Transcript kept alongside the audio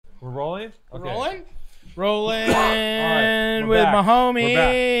We're rolling? Okay. Rolling right, with back. my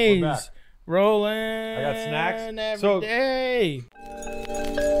homies. We're back. Rolling. I got snacks. Every day.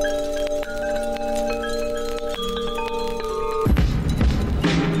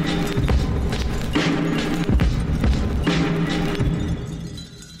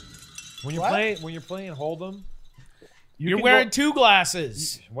 When you're playing Hold'em, You're wearing two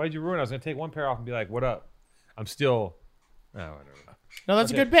glasses. Why'd you ruin it? I was gonna take one pair off and be like, "What up?" I'm still. Oh, whatever. No,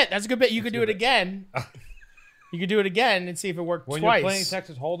 that's Okay. a good bit. That's a good bit. You could do it again. You could do it again and see if it worked When twice. you're playing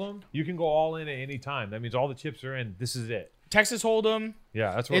Texas Hold'em, you can go all in at any time. That means all the chips are in. This is it. Texas Hold'em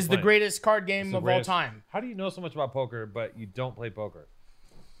Yeah, that's what is the greatest card game of all time. How do you know so much about poker, but you don't play poker?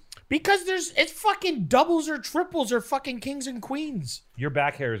 Because it's fucking doubles or triples or fucking kings and queens. Your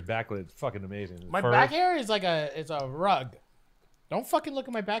back hair is backlit. It's fucking amazing. My back hair is like it's a rug. Don't fucking look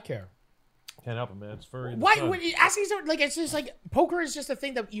at my back hair. Can't help it, man. It's furry. Why? When you asking something like it's just like poker is just a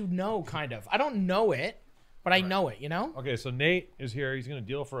thing that you know, kind of. I don't know it, but I know it. You know. Okay, so Nate is here. He's gonna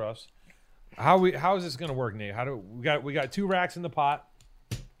deal for us. How is this gonna work, Nate? We got 2 racks in the pot,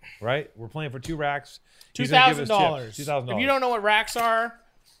 right? We're playing for 2 racks. $2,000. $2,000. If you don't know what racks are,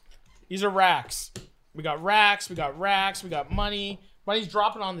 these are racks. We got racks. We got racks. We got money. Money's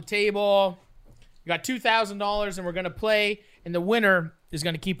dropping on the table. We got $2,000, and we're gonna play, and the winner is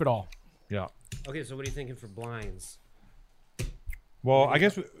gonna keep it all. Yeah. Okay, so what are you thinking for blinds? Well, I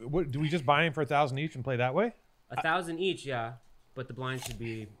guess do we just buy in for 1,000 each and play that way? 1,000 each, yeah, but the blinds should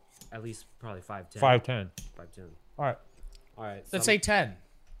be at least probably 5-10. 5-10. 5-10. All right. All right. Let's say 10.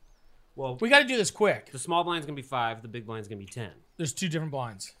 Well, We got to do this quick. the small blind's gonna be 5. The big blind's gonna be 10. There's 2 different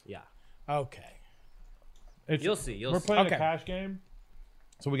blinds. Yeah. Okay. You'll see. We're playing Okay. a cash game,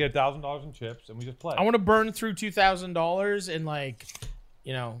 so we get $1,000 in chips and we just play. I want to burn through $2,000 in like,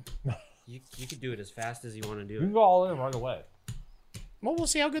 you know. You could do it as fast as you want to do You can it. go all in right away. Well, we'll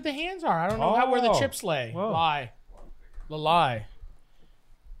see how good the hands are. I don't know where the Oh. chips lay. Whoa. Lie.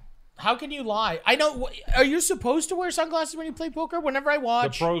 How can you lie? I know. Are you supposed to wear sunglasses when you play poker? Whenever I The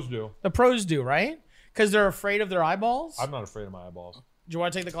watch, pros do. the pros do, right? Because they're afraid of their eyeballs. I'm not afraid of my eyeballs. Do you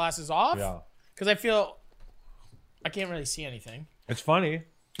want to take the glasses off? Yeah. Because I feel I can't really see anything. It's funny.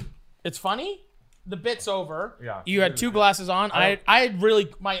 It's funny. The bit's over. Yeah. You had 2 glasses on. I had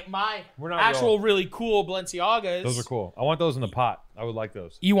really my We're not actual really cool Balenciagas. Those are cool. I want those in the pot. I would like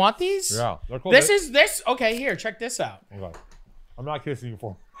those. You want these? Yeah. They're cool. This is this. Okay, here, check this out. Okay. I'm not kissing you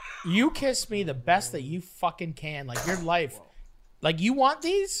for. You kiss me the best that you fucking can. Like your life. Like you want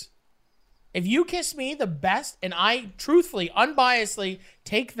these? If you kiss me the best and I truthfully, unbiasedly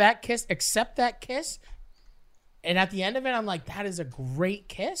take that kiss, accept that kiss, and at the end of it, I'm like, that is a great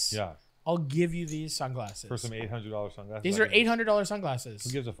kiss. Yeah. I'll give you these sunglasses. For some $800 sunglasses. These are $800 sunglasses. Who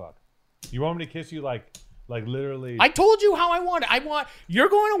gives a fuck? You want me to kiss you like literally? I told you how I want it. You're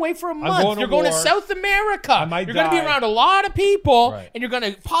going away for a month. going to You're going to war. South America. I might You're going to be die. around a lot of people, Right. and you're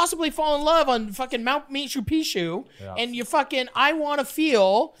going to possibly fall in love on fucking Mount Machu Picchu. Yeah. And I want to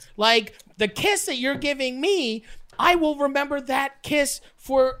feel like the kiss that you're giving me. I will remember that kiss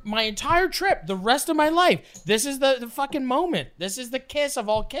for my entire trip, the rest of my life. This is the fucking moment. This is the kiss of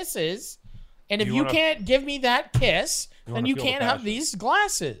all kisses. And if you can't give me that kiss, then wanna you feel the can't have passion. these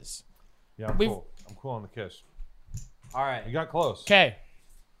glasses. Yeah, I'm we've- cool. I'm cool on the kiss. All right. You got close. Okay.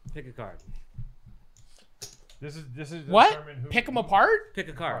 Pick a card. This is to What? determine who. Pick them apart? Pick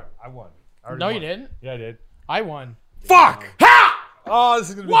a card. I won. I already No, won. you didn't. Yeah, I did. I won. Fuck! Ha! Oh, this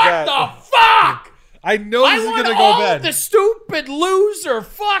is gonna be What bad. the fuck? I know I this is won gonna all go bad. of the stupid loser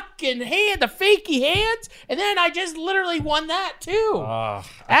fucking the fakey hands, and then I just literally won that too. I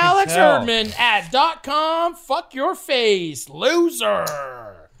can Alex tell. Herdman at .com. Fuck your face,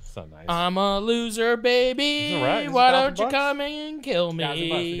 loser. It's not nice. I'm a loser, baby. This is a rat. This is Why don't you $1,000? come and kill me? $1,000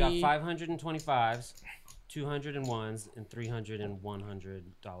 bucks. We got 525s, 201s, and $300 and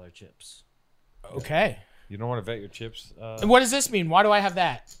 $100 chips. Okay. You don't want to vet your chips. And what does this mean? Why do I have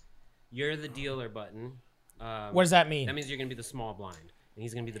that? You're the dealer button. What does that mean? That means you're gonna be the small blind, and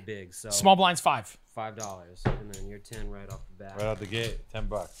he's gonna be the big. So Small blind's 5. $5, and then you're 10 right off the bat. Right out the gate,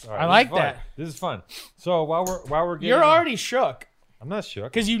 $10. All right, I this like is fun. that. This is fun. So while we're getting, You're already shook I'm not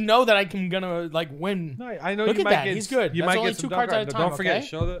shook. because you know that I'm gonna like win. No, I know Look you at might that. get. He's good. You That's might only get some 2 cards at a But time, don't forget, okay?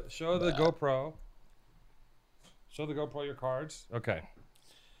 show the GoPro. Show the GoPro your cards. Okay.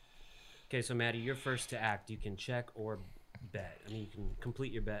 Okay, so Maddie, you're first to act. You can check or bet. I mean, you can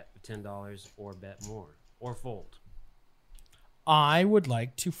complete your bet with $10 or bet more or fold. I would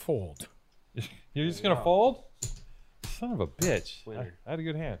like to fold. You're just gonna fold? Son of a bitch. Winner. I had a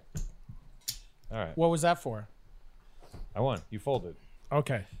good hand. All right. What was that for? I won. You folded.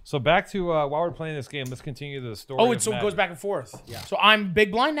 Okay. So back to while we're playing this game, let's continue the story. Oh, of it so it Maddie. goes back and forth. Yeah. So I'm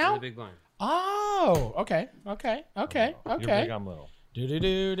big blind You're now? the big blind. Oh, okay. You're big, I'm little. Do do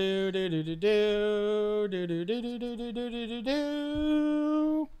do do do do do do do do do do do do do do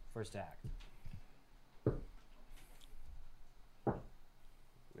do. First act.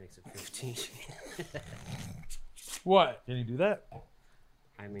 Makes it 15. What? Can you do that,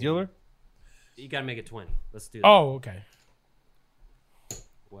 I mean, dealer? You gotta make it 20. Let's do that. Oh, okay.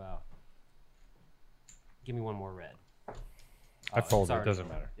 Wow. Give me one more red. I it's folded. It already doesn't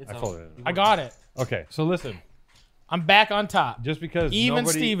over. matter. It's I over. folded. You I won. got it. Okay, so listen. I'm back on top. Just because Even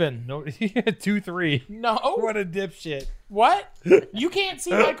nobody, Steven. No, 2-3. No. What a dipshit. What? You can't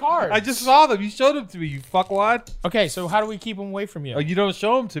see my cards. I just saw them. You showed them to me. You fuckwad. Okay, so how do we keep them away from you? Oh, you don't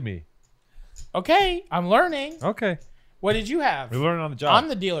show them to me. Okay, I'm learning. Okay. What did you have? We learned on the job. I'm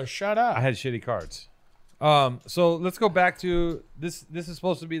the dealer. Shut up. I had shitty cards. So let's go back to this. This is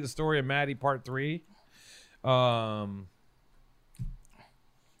supposed to be the story of Maddie Part 3.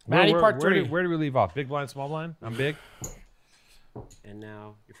 Maddie Part 3. Where do we leave off? Big blind, small blind. I'm big. And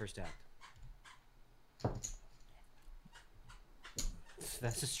now your first act.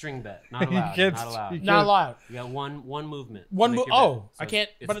 That's a string bet. Not allowed. can't- Not allowed. you You Not allowed. got one movement. to One make move. your bet. Oh, So I can't.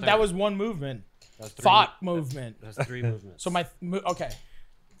 it's But 30. that was one movement. That's three Thought mo- movement. That's 3 movements. So my okay,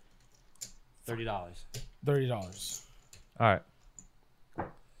 $30. $30. All right.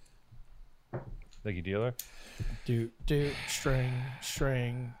 Thank you, dealer. Do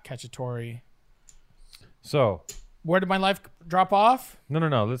string cacciatore. So Where did my life drop off?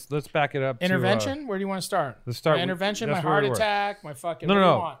 no. Let's back it up. Intervention. Where do you want to start? let's start My with- intervention. My that's where heart we were. attack. My fucking. No, what do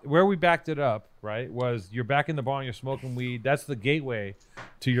you no. want? Where we backed it up, right, was you're back in the bar and you're smoking weed. That's the gateway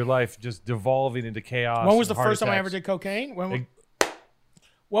to your life just devolving into chaos. When was the and heart first time I attacks. ever did cocaine? When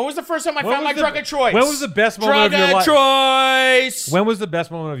was the first time I When found was my the- drug of choice? When was the best moment drug of your life? choice? When was the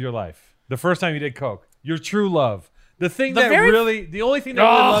best moment of your life? The first time you did coke. Your true love. The thing The that very- really, the only thing that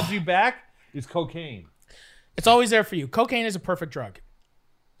really Ugh. loves you back is cocaine. It's always there for you. Cocaine is a perfect drug.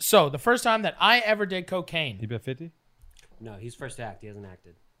 So the first time that I ever did You cocaine, bet 50? No, he's first act. He hasn't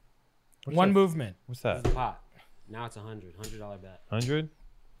acted. one that? movement. What's This is that? the pot. Now it's $100 bet. 100?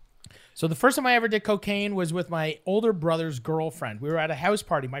 So the first time I ever did cocaine was with my older brother's girlfriend. We were at a house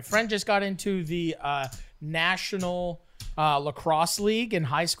party. My friend just got into the national lacrosse league in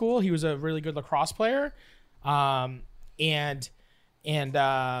high school. He was a really good lacrosse player, and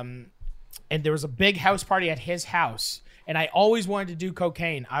there was a big house party at his house. And I always wanted to do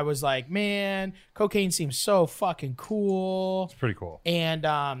cocaine. I was like, man, cocaine seems so fucking cool. It's pretty cool. And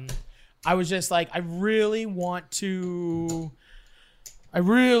I was just like, I really want to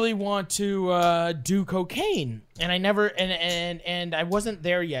do cocaine. And I never and I wasn't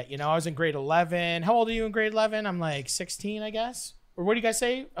there yet. You know, I was in grade 11. How old are you in grade 11? I'm like 16, I guess. Or what do you guys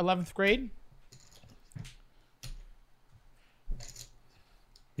say? 11th grade?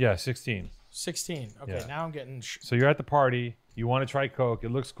 Yeah, 16. 16. Okay, Yeah. now I'm getting So you're at the party. You want to try coke. It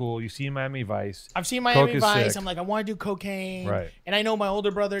looks cool. You see Miami Vice. I've seen Miami Coke is Vice. sick. I'm like, I want to do cocaine. Right. And I know my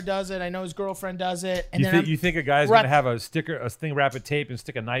older brother does it. I know his girlfriend does it. And You think a guy's we're going to at- have a thing wrapped with tape and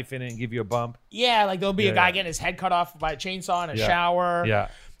stick a knife in it and give you a bump? yeah, like there'll be Yeah, a guy yeah. getting his head cut off by a chainsaw in a Yeah. shower. Yeah.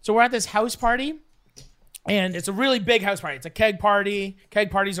 So we're at this house party, and it's a really big house party. It's a keg party. Keg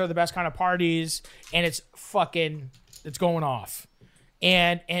parties are the best kind of parties, and it's going off.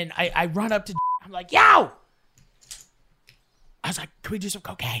 And I run up to, I'm like, yo! I was like, can we do some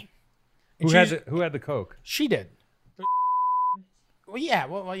cocaine? And Who had the coke? she did. Well, yeah,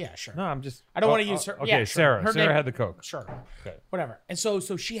 well, yeah, sure. No, I'm just. I don't want to use her. Okay, yeah, sure. Sarah. Her Sarah name- had the coke. Sure. Okay. Whatever. And so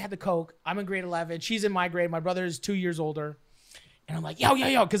she had the coke. I'm in grade 11. She's in my grade. My brother is 2 years older. And I'm like, yo,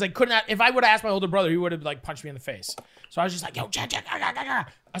 because I couldn't. If I would have asked my older brother, he would have like punched me in the face. So I was just like, yo, check. I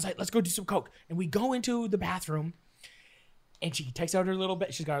was like, let's go do some coke. And we go into the bathroom, and she takes out her little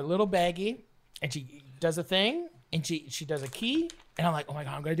bag. She's got her little baggie, and she does a thing, and she does a key, and I'm like, oh my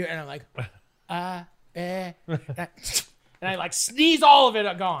god, I'm gonna do it. And I'm like, and I like sneeze all of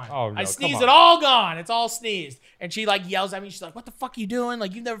it gone. Oh, no, I come sneeze on. it all gone. It's all sneezed. And she like yells at me. She's like, what the fuck you doing?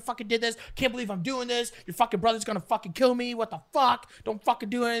 Like, you never fucking did this. Can't believe I'm doing this. Your fucking brother's gonna fucking kill me. What the fuck? Don't fucking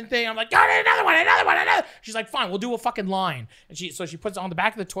do anything. I'm like, God, another one. She's like, fine, we'll do a fucking line. And she puts it on the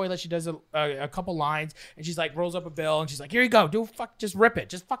back of the toilet. She does a couple lines, and she's like, rolls up a bill, and she's like, here you go. Just rip it.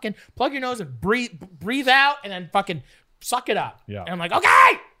 Just fucking plug your nose and breathe out, and then fucking suck it up. Yeah. And I'm like,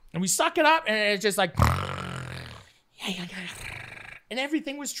 okay. And we suck it up, and it's just like, and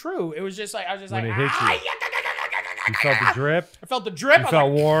everything was true. It was just like, I was just When like, it hit you. You felt the drip. I felt the drip. You I was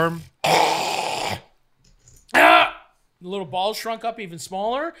felt like, warm. The little balls shrunk up even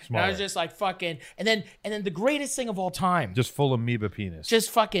smaller. And I was just like fucking. And then the greatest thing of all time. Just full amoeba penis.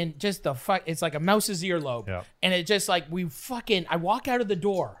 Just the fuck. It's like a mouse's earlobe. Yeah. And it just like I walk out of the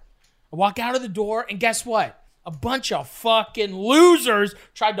door. And guess what? A bunch of fucking losers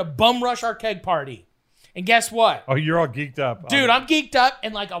tried to bum rush our keg party. And guess what? Oh, you're all geeked up. Dude, I'm geeked up,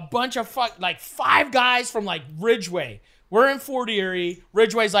 and like a bunch of 5 guys from like Ridgeway. We're in Fort Erie.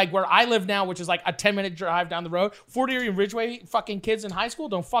 Ridgeway's like where I live now, which is like a 10-minute drive down the road. Fort Erie and Ridgeway, fucking kids in high school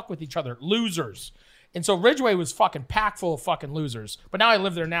don't fuck with each other. Losers. And so Ridgeway was fucking packed full of fucking losers. But now I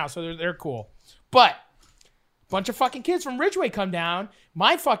live there now, so they're cool. But bunch of fucking kids from Ridgeway come down.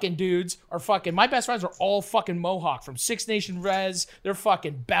 My fucking dudes are fucking, my best friends are all fucking Mohawk from Six Nation Res. They're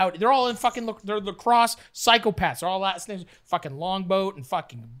fucking they're all in fucking, they're lacrosse psychopaths. They're all last names, fucking Longboat and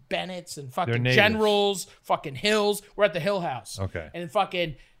fucking Bennett's and fucking Generals, fucking Hills. We're at the Hill House. Okay. And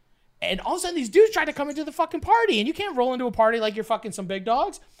all of a sudden these dudes tried to come into the fucking party, and you can't roll into a party like you're fucking some big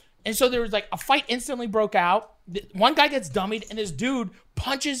dogs. And so there was like a fight instantly broke out. One guy gets dummied, and this dude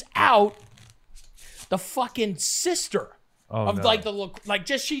punches out the fucking sister of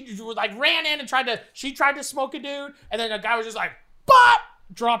she ran in and tried to smoke a dude, and then the guy was just like, bop,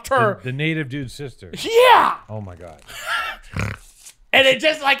 dropped her. The native dude's sister. Yeah. Oh my God. And it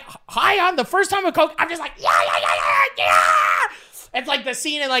just like high on the first time with coke, I'm just like, yeah. It's like the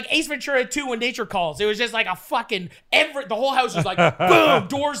scene in like Ace Ventura 2 when nature calls. It was just like a fucking the whole house was like boom,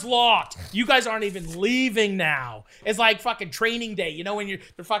 doors locked. You guys aren't even leaving now. It's like fucking Training Day. You know when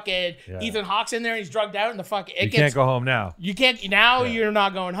the fucking Ethan Hawke's in there and he's drugged out and the fucking can't go home now. You can't now. Yeah. You're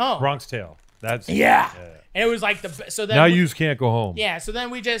not going home. Bronx Tale. That's yeah. And it was like so then now you can't go home. Yeah. So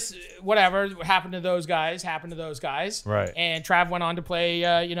then we just whatever happened to those guys. Right. And Trav went on to play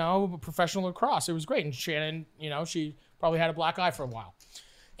professional lacrosse. It was great. And Shannon, she probably had a black eye for a while.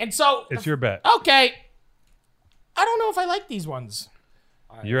 And so it's your bet. Okay. I don't know if I like these ones.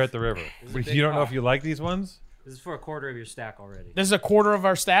 Right. You're at the river. You don't know if you like these ones? This is for a quarter of your stack already. This is a quarter of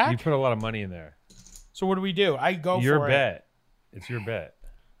our stack? You put a lot of money in there. So what do we do? I go your for bet. It's your bet.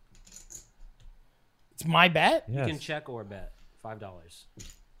 It's my bet? Yes. You can check or bet. $5.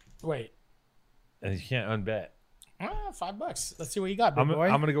 Wait. And you can't unbet. $5. Let's see what you got, big boy.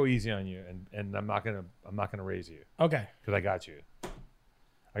 I'm gonna go easy on you, and I'm not gonna raise you. Okay. Because I got you.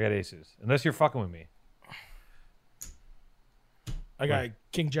 I got aces. Unless you're fucking with me. I got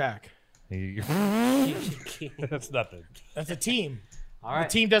King Jack. That's nothing. That's a team. All right.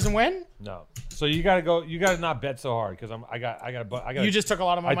 The team doesn't win? No. So you gotta go. You gotta not bet so hard because I got. You just took a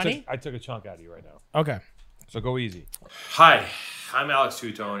lot of my money. I took a chunk out of you right now. Okay. So go easy. Hi, I'm Alex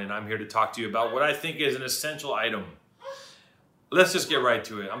Tutone, and I'm here to talk to you about what I think is an essential item. Let's just get right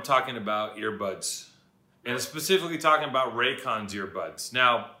to it. I'm talking about earbuds, and specifically talking about Raycon's earbuds.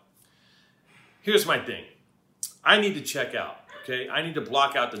 Now, here's my thing. I need to check out, okay? I need to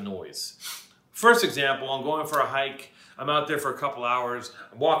block out the noise. First example, I'm going for a hike. I'm out there for a couple hours.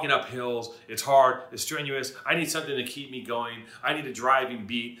 I'm walking up hills. It's hard. It's strenuous. I need something to keep me going. I need a driving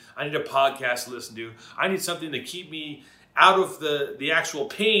beat. I need a podcast to listen to. I need something to keep me out of the actual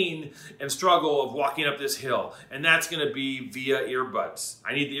pain and struggle of walking up this hill. And that's going to be via earbuds.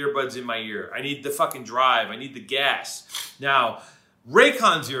 I need the earbuds in my ear. I need the fucking drive. I need the gas. Now,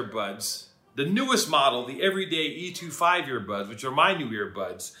 Raycon's earbuds, the newest model, the Everyday E25 earbuds, which are my new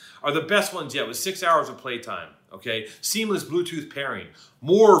earbuds, are the best ones yet with 6 hours of playtime. Okay, seamless Bluetooth pairing,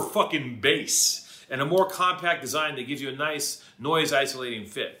 more fucking bass, and a more compact design that gives you a nice noise isolating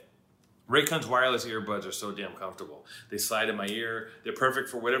fit. Raycon's wireless earbuds are so damn comfortable. They slide in my ear. They're perfect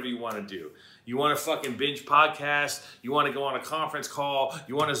for whatever you want to do. You want to fucking binge podcast. You want to go on a conference call.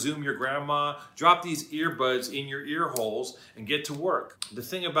 You want to Zoom your grandma. Drop these earbuds in your ear holes and get to work. The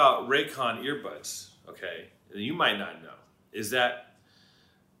thing about Raycon earbuds, okay, that you might not know, is that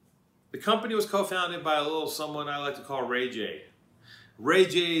the company was co-founded by a little someone I like to call Ray J. Ray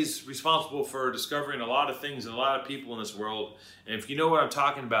J's responsible for discovering a lot of things and a lot of people in this world. And if you know what I'm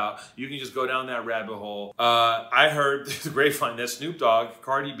talking about, you can just go down that rabbit hole. I heard through the grapevine that Snoop Dogg,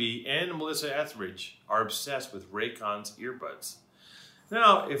 Cardi B, and Melissa Etheridge are obsessed with Raycon's earbuds.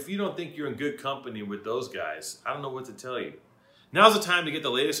 Now, if you don't think you're in good company with those guys, I don't know what to tell you. Now's the time to get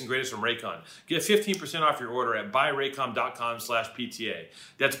the latest and greatest from Raycon. Get 15% off your order at buyraycom.com/PTA.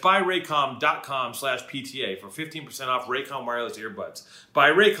 That's buyraycom.com/PTA for 15% off Raycon wireless earbuds.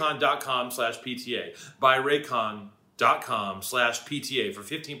 Buyraycon.com/PTA. Buyraycon.com/PTA for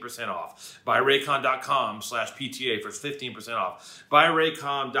 15% off. Buyraycon.com/PTA for 15% off.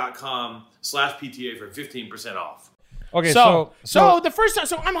 Buyraycon.com/PTA for 15% off. Okay, so the first time,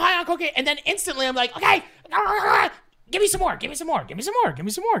 so I'm high on cocaine, and then instantly I'm like, okay, give me some more, give me some more, give me some more, give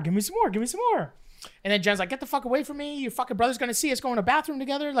me some more, give me some more, give me some more. And then Jen's like, get the fuck away from me. Your fucking brother's going to see us go in a bathroom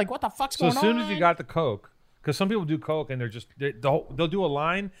together. Like, what the fuck's So going on? as soon as you got the Coke, because some people do Coke and they'll do a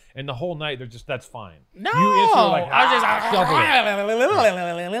line and the whole night that's fine. No, You instantly were like, I was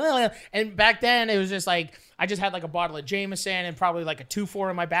just and back then it was just like I just had like a bottle of Jameson and probably like a 2-4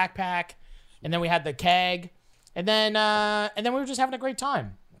 in my backpack, and then we had the keg, and then we were just having a great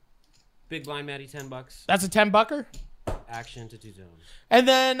time. Big blind Maddie, $10. That's a $10. Action to two-tone. And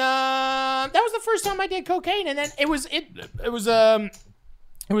then that was the first time I did cocaine, and then it was an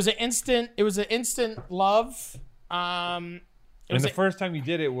instant love. And the first time you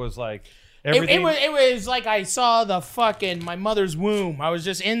did it was like everything. It was like I saw the fucking my mother's womb. I was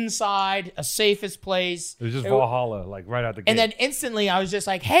just inside a safest place. It was just Valhalla, like right out the gate. And then instantly I was just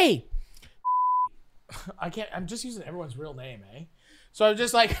like, hey, I'm just using everyone's real name, eh? So I'm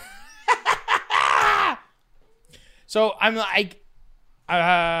just like, so I'm like, no,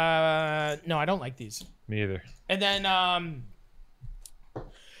 I don't like these. Me either. And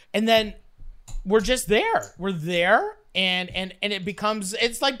then we're just there. We're there. And it becomes,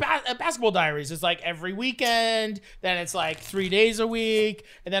 it's like basketball diaries. It's like every weekend, then it's like 3 days a week.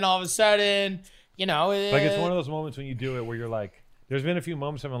 And then all of a sudden, you know. Like it's one of those moments when you do it where you're like, there's been a few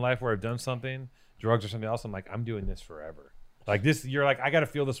moments in my life where I've done something, drugs or something else. I'm like, I'm doing this forever. Like this, you're like, I got to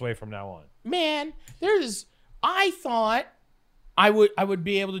feel this way from now on. Man, I thought I would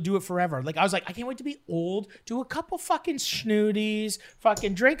be able to do it forever. Like I was like, I can't wait to be old, do a couple fucking snooties,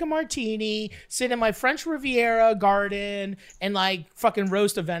 fucking drink a martini, sit in my French Riviera garden, and like fucking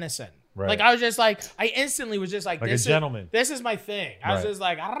roast a venison. Right. Like I was just like, I instantly was just like a this gentleman. This is my thing. I was Right. just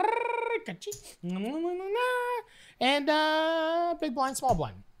like, and big blind, small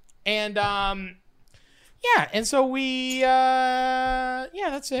blind, and yeah, and so we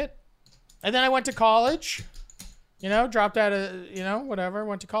that's it. And then I went to college. You know, dropped out of, you know, whatever,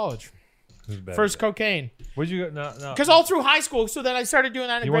 went to college. First cocaine. Where'd you go? No. Because all through high school, so then I started doing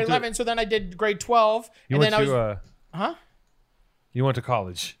that in grade 11, so then I did grade 12. You and went then to, huh? You went to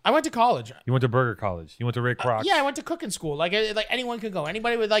college. I went to college. You went to Burger College. You went to Rick Kroc. Yeah, I went to cooking school. Like anyone could go.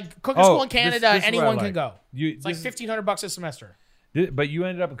 Anybody with like cooking school in Canada, this is anyone what I can go. You, It's like $1,500 a semester. But you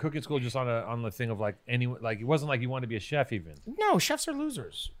ended up in cooking school just on the thing of like anyone, like it wasn't like you wanted to be a chef even. No, chefs are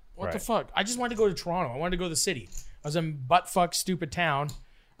losers. What the Right. fuck? I just wanted to go to Toronto. I wanted to go to the city. I was in buttfuck stupid town.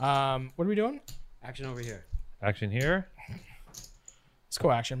 What are we doing? Action over here. Action here, Let's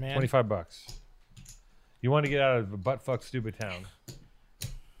go action, man. $25. You want to get out of a buttfuck stupid town.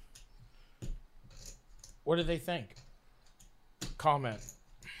 What do they think? Comment.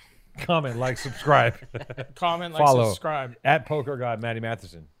 Comment, like, subscribe. Comment, like, Follow. subscribe. At Poker God Matty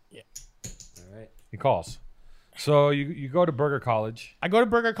Matheson. All right. He calls. So you go to Burger College. I go to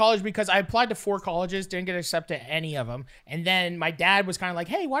Burger College because I applied to 4 colleges, didn't get accepted to any of them. And then my dad was kind of like,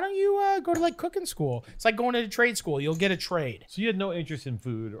 hey, why don't you go to like cooking school? It's like going to trade school. You'll get a trade. So you had no interest in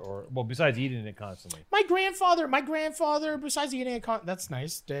food besides eating it constantly. My grandfather, besides eating a that's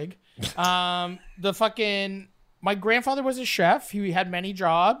nice, dig. My grandfather was a chef. He had many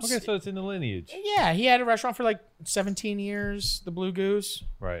jobs. Okay, so it's in the lineage. Yeah, he had a restaurant for like 17 years, the Blue Goose.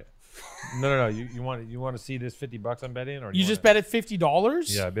 Right. No. You want to see this $50 I'm betting, or You just bet at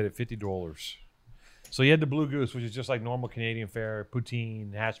 $50? Yeah, I bet at $50. So you had the Blue Goose, which is just like normal Canadian fare,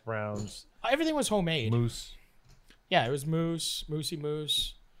 poutine, hash browns, Everything was homemade. moose. Yeah, it was moosey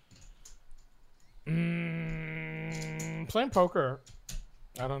moose. Playing poker.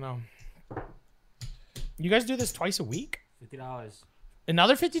 I don't know. You guys do this twice a week? $50.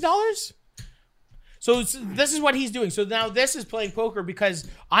 Another $50? So this is what he's doing. So now this is playing poker because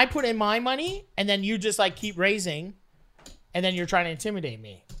I put in my money and then you just like keep raising and then you're trying to intimidate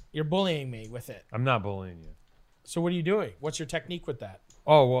me. You're bullying me with it. I'm not bullying you. So what are you doing? What's your technique with that?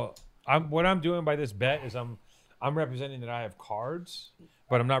 Oh well, what I'm doing by this bet is I'm representing that I have cards,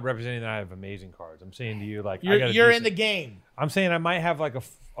 but I'm not representing that I have amazing cards. I'm saying to you like You're in the game. I'm saying I might have like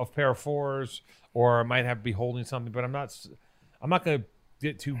a pair of 4s, or I might be holding something, but I'm not gonna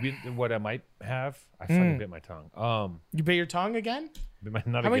get too bit what I might have. I fucking bit my tongue. You bit your tongue again? Not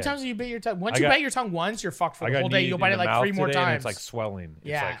How many again. times have you bit your tongue? Once you bite your tongue once, you're fucked for I the got whole day. kneed You'll in bite it the like 3 mouth more today, and times. it's like swelling.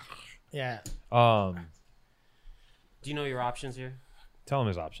 Yeah. Yeah. It's like, Do you know your options here? tell him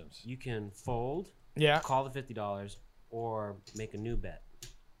his options. You can fold, Yeah. call the $50, or make a new bet.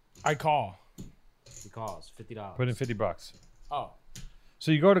 I call. He calls $50. Put in $50. Oh.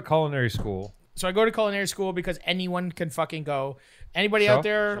 So you go to culinary school. So I go to culinary school because anyone can fucking go. Anybody So? out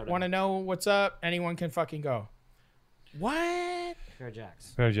there want to know what's up? Anyone can fucking go. What? Pair of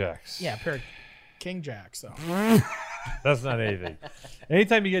jacks. Pair of jacks. Yeah, pair of king jacks though. That's not anything.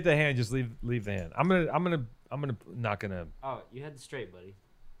 Anytime you get the hand, just leave the hand. I'm not gonna. Oh, you had the straight, buddy.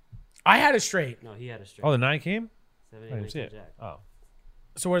 I had it straight. No, he had a straight. Oh, the 9 came. 7, I 8, didn't 9, see 10 it. jack. Oh,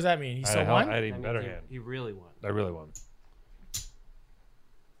 So what does that mean? He still won? I had That even means better he- hand. He really won. I really won.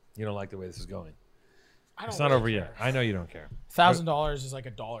 You don't like the way this is going. I don't It's not really over care. yet. I know you don't care. $1,000 is like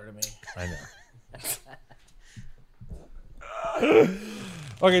 $1 to me. I know.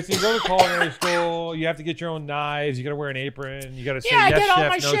 Okay, so you go to culinary school. You have to get your own knives. You got to wear an apron. You got to say Yeah, I yes, get all chef,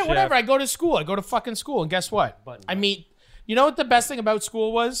 my no shit, chef. whatever. I go to school. I go to fucking school. And guess what? Button I up. meet, you know what the best thing about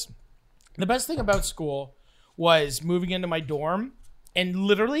school was? The best thing about school was moving into my dorm. And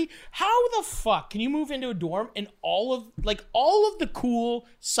literally, how the fuck can you move into a dorm and all of the cool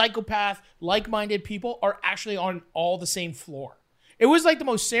psychopath like-minded people are actually on all the same floor? It was like the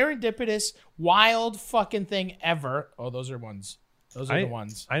most serendipitous, wild fucking thing ever. Oh, those are ones. Those are the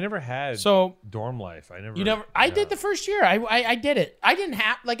ones. I never had So dorm life. I never. you never. I yeah. did the first year. I did it. I didn't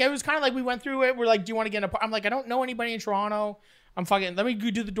have like. I was kind of like we went through it. We're like, do you want to get in a? I'm like, I don't know anybody in Toronto. I'm fucking. Let me go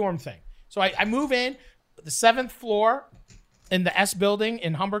do the dorm thing. So I move in the 7th floor in the S building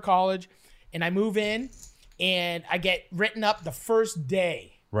in Humber College, and I move in, and I get written up the first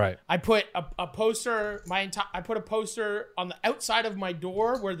day. Right. I put a poster. I put a poster on the outside of my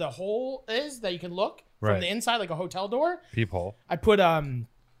door where the hole is that you can look from Right. the inside, like a hotel door. Peephole. I put a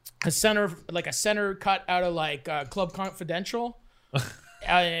center cut out of like Club Confidential.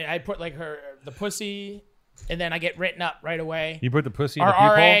 I put like the pussy, and then I get written up right away. You put the pussy in Our the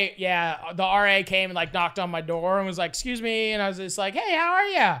peephole. RA, yeah, the RA came and like knocked on my door and was like, "Excuse me," and I was just like, "Hey, how are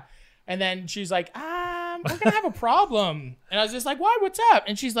you?" And then she's like, we're gonna have a problem. And I was just like, "Why? What's up?"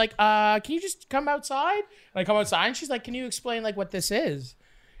 And she's like, can you just come outside?" And I come outside, and she's like, "Can you explain like what this is?"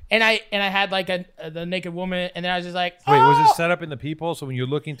 And I had like the naked woman, and then I was just like, Wait, was "Oh!" it set up in the peephole? So when you're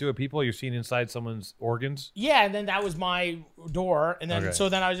looking through a peephole, you're seeing inside someone's organs? Yeah, and then that was my door, and then Okay. so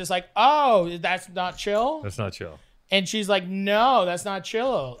then I was just like, "Oh, that's not chill." That's not chill. And she's like, "No, that's not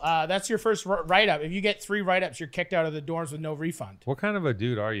chill. That's your first write up. If you get 3 write ups, you're kicked out of the dorms with no refund." What kind of a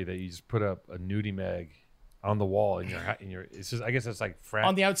dude are you that you just put up a nudie mag on the wall in your? It's just. I guess it's like frat.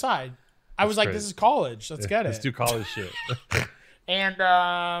 On the outside, I was like, crazy. "This is college. Let's get Let's it." do college shit.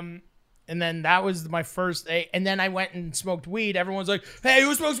 And then that was my first day. And then I went and smoked weed. Everyone's like, "Hey,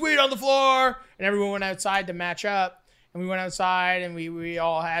 who smokes weed on the floor?" And everyone went outside to match up. And we went outside and we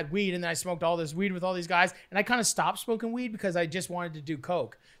all had weed. And then I smoked all this weed with all these guys. And I kind of stopped smoking weed because I just wanted to do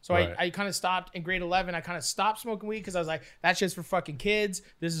coke. So Right. I kind of stopped in grade 11. I kind of stopped smoking weed because I was like, that's just for fucking kids.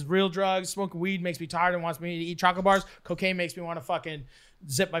 This is real drugs. Smoking weed makes me tired and wants me to eat chocolate bars. Cocaine makes me want to fucking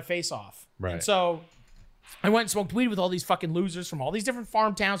zip my face off. Right. And so I went and smoked weed with all these fucking losers from all these different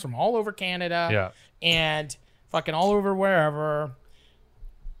farm towns from all over Canada. Yeah. And fucking all over wherever.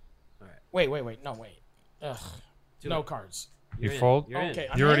 All right. Wait. No, wait. Ugh. No cards. You in. fold. You're in. Okay.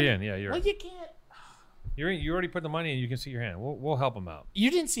 You're already in. Yeah, you're. Well, you can't. You're in. You already put the money in. You can see your hand. We'll help them out. You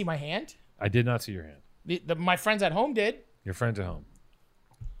didn't see my hand. I did not see your hand. My friends at home did. Your friends at home.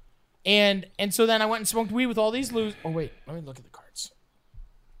 And so then I went and smoked weed with all these losers. Oh, wait. Let me look at the cards.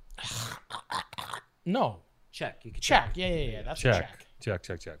 No. Check. You can Check. Yeah. That's a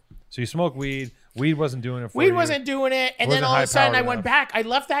check. Check. So you smoke weed. Weed wasn't doing it for you. Weed wasn't doing it, and then Wasn't all of a sudden I high-powered went enough. back. I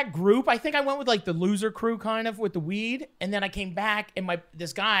left that group. I think I went with like the loser crew, kind of with the weed, and then I came back, and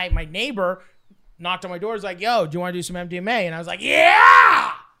this guy, my neighbor, knocked on my door. He's like, "Yo, do you want to do some MDMA?" And I was like,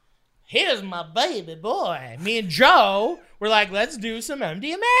 "Yeah, here's my baby boy." Me and Joe were like, "Let's do some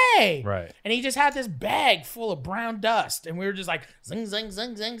MDMA." Right. And he just had this bag full of brown dust, and we were just like, zing, zing,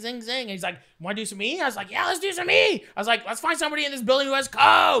 zing, zing, zing, zing. And he's like, "Want to do some E?" I was like, "Yeah, let's do some E." I was like, "Let's find somebody in this building who has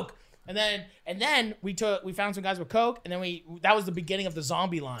coke." And then we found some guys with coke, and then that was the beginning of the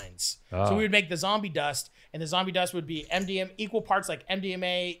zombie lines. Oh. So we would make the zombie dust, and the zombie dust would be equal parts like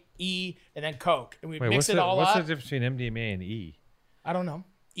MDMA, E, and then coke, and we'd mix it all what's up. the difference between MDMA and E? I don't know.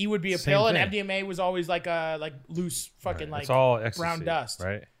 E would be a Same pill, and thing. MDMA was always like a loose fucking like it's all ecstasy, brown dust.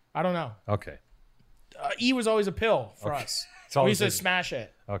 right? I don't know. Okay. E was always a pill for Okay. us. It's all We the used to same. smash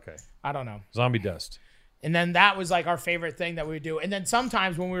it. Okay. I don't know. Zombie dust. And then that was like our favorite thing that we would do. And then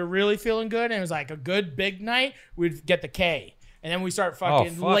sometimes when we were really feeling good and it was like a good big night, we'd get the K. And then we start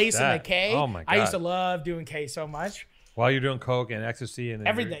fucking fuck lacing that. the K. Oh my I used God. to love doing K so much. While you're doing coke and ecstasy and then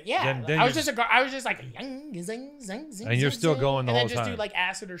Everything. Yeah. then I was you're- just like zing, zing, zing, zing. And you're zing, still zing. going the and whole then just time. do like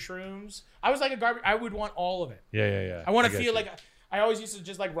acid or shrooms. I was like a garbage. I would want all of it. Yeah. I want to get feel you. like I always used to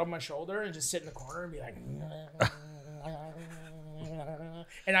just like rub my shoulder and just sit in the corner and be like,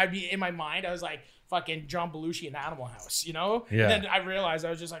 and I'd be in my mind. I was like fucking John Belushi in Animal House, you know? Yeah. And then I realized I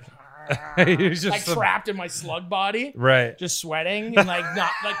was just like, You're just like some- trapped in my slug body, Right. just sweating and like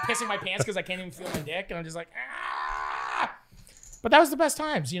not like pissing my pants because I can't even feel my dick, and I'm just like, ah! But that was the best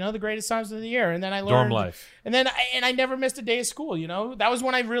times, the greatest times of the year. And then I learned Dorm life. And then I never missed a day of school. That was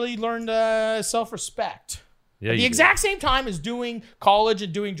when I really learned self-respect. Yeah, At the exact same time as doing college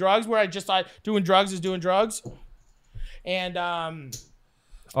and doing drugs, where I just thought doing drugs is doing drugs. And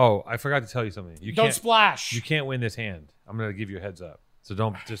Oh, I forgot to tell you something. You don't can't splash. You can't win this hand. I'm gonna give you a heads up. So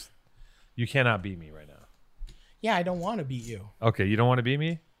don't just. You cannot beat me right now. Yeah, I don't want to beat you. Okay, you don't want to beat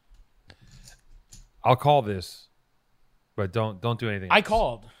me. I'll call this, but don't do anything. I else.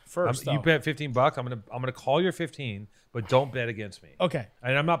 called first. You though. bet $15. I'm gonna call your 15, but don't bet against me. Okay.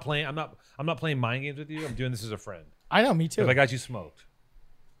 And I'm not playing. I'm not playing mind games with you. I'm doing this as a friend. I know. Me too. Because I got you smoked.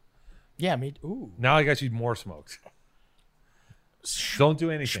 Yeah. Me. Ooh. Now I got you more smoked. Don't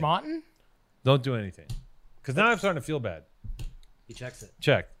do anything. Schmatten? Don't do anything. Because now I'm starting to feel bad. He checks it.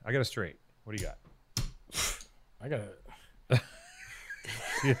 Check. I got a straight. What do you got? I got it.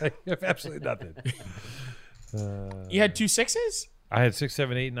 You have absolutely nothing. You had 2 6s? I had 6,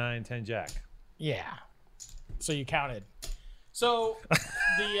 7, 8, 9, 10 jack. Yeah. So you counted. So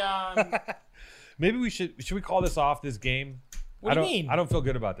the Maybe we should we call this off, this game? What do you mean? I don't feel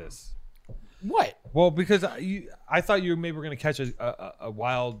good about this. what? Well, because I thought you maybe were going to catch a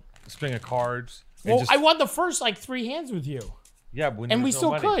wild string of cards. and Well, just- I won the first 3 hands with you. yeah, when and there we was no still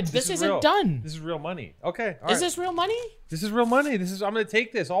money. could. This isn't real. done. This is real money. Okay, all Is right. this real money? This is real money. I'm going to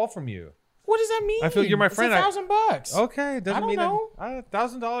take this all from you. What does that mean? I feel you're my friend. It's $1,000. Okay, it doesn't I don't mean know.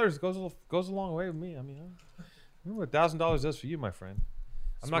 $1,000 goes a long way with me. I mean, what $1,000 does for you, my friend.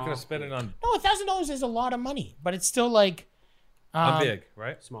 I'm not going to Small. spend it on. No, $1,000 is a lot of money, but it's still like. I'm big,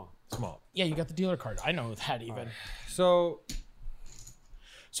 right? Small. Small. Yeah, you got the dealer card. I know that even. So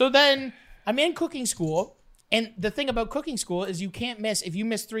So then I'm in cooking school. And the thing about cooking school is you can't miss. If you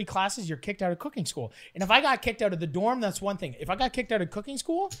miss 3 classes, you're kicked out of cooking school. And if I got kicked out of the dorm, that's one thing. If I got kicked out of cooking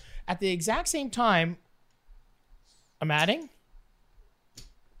school, at the exact same time, I'm adding.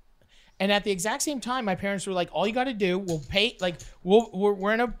 And at the exact same time, my parents were like, all you got to do, we'll pay,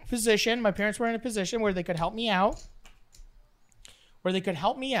 we're in a position, my parents were in a position where they could help me out. And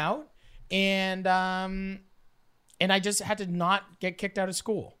I just had to not get kicked out of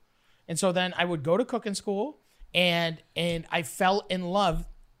school. And so then I would go to cooking school, and I fell in love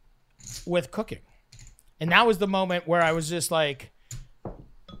with cooking. And that was the moment where I was just like,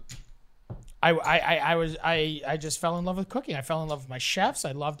 I just fell in love with cooking. I fell in love with my chefs.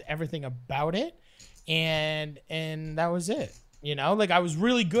 I loved everything about it, and that was it. I was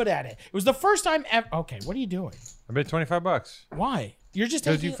really good at it. It was the first time ever. Okay, what are you doing? I bet $25 Why? You're just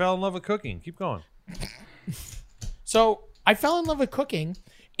because taking. you fell in love with cooking. Keep going. So I fell in love with cooking,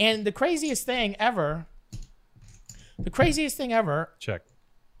 and the craziest thing ever. Check.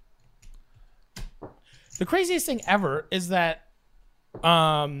 The craziest thing ever is that. You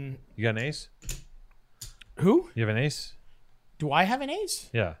got an ace? Who? You have an ace? Do I have an ace?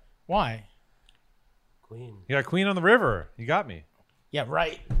 Yeah. Why? Queen. You got queen on the river. You got me. Yeah,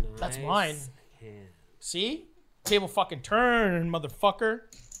 right. That's Nice mine. hand. See? Table fucking turn, motherfucker.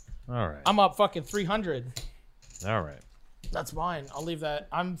 All right. I'm up fucking 300. All right. That's mine. I'll leave that.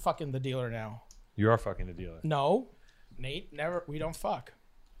 I'm fucking the dealer now. You are fucking the dealer. No, Nate, never. We don't fuck.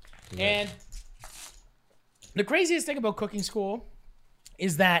 And the craziest thing about cooking school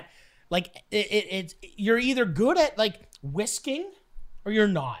is that, it's you're either good at whisking or you're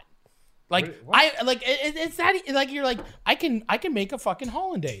not. What? It's that you're like I can make a fucking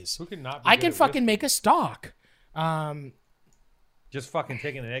hollandaise. Who can not? Be I good can at fucking whisk? make a stock. Just fucking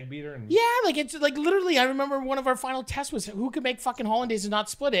taking an egg beater and. Yeah, it's literally. I remember one of our final tests was who could make fucking hollandaise and not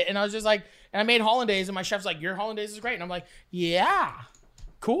split it, and I was just like, and I made hollandaise, and my chef's like, your hollandaise is great, and I'm like, yeah,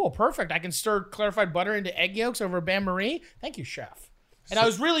 cool, perfect. I can stir clarified butter into egg yolks over bain marie. Thank you, chef. And I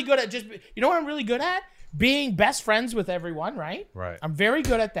was really good at what I'm really good at? Being best friends with everyone, right? Right. I'm very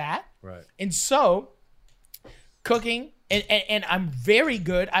good at that. Right. And so, cooking, and I'm very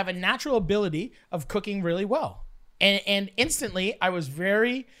good. I have a natural ability of cooking really well. And instantly, I was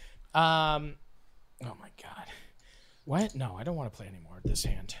very, oh my God. What? No, I don't want to play anymore at this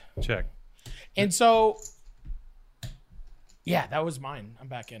hand. Check. And so, yeah, that was mine. I'm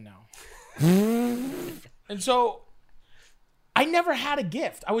back in now. And so, I never had a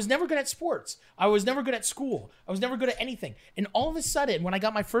gift. I was never good at sports. I was never good at school. I was never good at anything. And all of a sudden, when I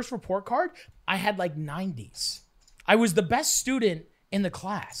got my first report card, I had 90s. I was the best student in the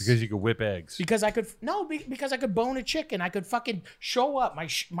class. Because you could whip eggs. Because I could because I could bone a chicken. I could fucking show up.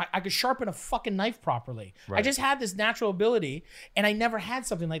 I could sharpen a fucking knife properly. I Right. just had this natural ability, and I never had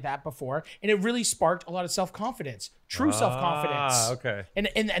something like that before. And it really sparked a lot of self-confidence, true self-confidence. Ah, okay.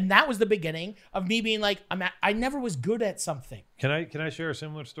 And that was the beginning of me being like, I never was good at something. Can I share a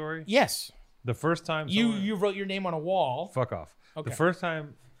similar story? Yes, The first time you wrote your name on a wall. fuck off. Okay. The first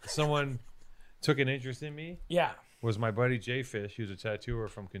time someone took an interest in me Yeah. was my buddy Jay Fish. He was a tattooer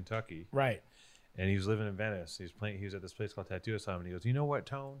from Kentucky, Right. and he was living in Venice. He was at this place called Tattoo Asylum. And he goes, "You know what,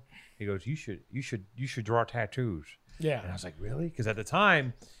 Tone?" He goes, "You should draw tattoos." Yeah. And I was like, "Really?" Because at the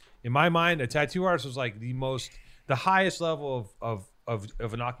time, in my mind, a tattoo artist was like the highest level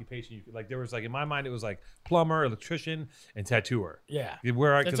of an occupation. You could, like, there was like, in my mind, it was like plumber, electrician, and tattooer. Yeah.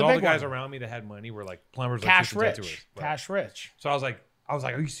 Because It's a all the big guys one. around me that had money were like plumbers, Cash electricians, rich. tattooers. Right. Cash rich. So I was like,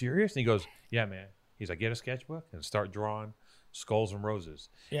 "Are you serious?" And he goes, "Yeah, man." He's like, "Get a sketchbook and start drawing skulls and roses."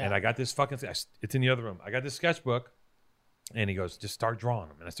 Yeah. And I got this fucking, it's in the other room. I got this sketchbook, and he goes, "Just start drawing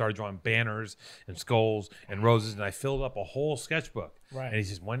them." And I started drawing banners and skulls and roses, and I filled up a whole sketchbook. Right. And he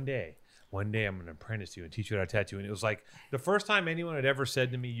says, one day I'm going to apprentice you and teach you how to tattoo. And it was like the first time anyone had ever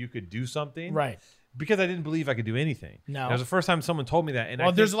said to me, you could do something. Right. Because I didn't believe I could do anything. No. It was the first time someone told me that. And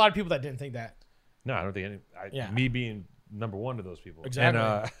Well, there's a lot of people that didn't think that. no, I don't think Yeah. me being number one of those people.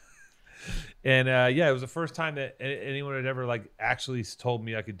 Exactly. And yeah, it was the first time that anyone had ever like actually told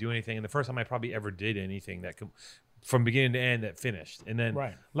me I could do anything, and the first time I probably ever did anything that from beginning to end that finished. And then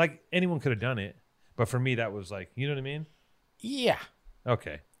Right. like anyone could have done it, but for me that was like, you know what I mean? Yeah.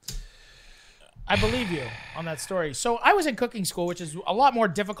 Okay. I believe you on that story. So I was in cooking school, which is a lot more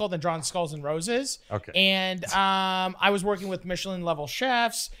difficult than drawing skulls and roses. Okay. And I was working with Michelin level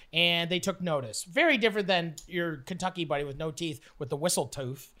chefs, and they took notice. Very different than your Kentucky buddy with no teeth with the whistle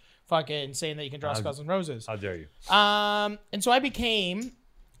tooth, fucking saying that you can draw skulls and roses. How dare you? And so I became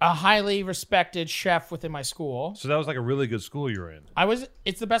a highly respected chef within my school. So that was like a really good school you were in.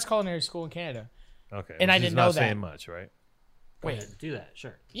 It's the best culinary school in Canada. Okay. And I Which is didn't not know that. saying much, right? Go Wait. ahead, do that.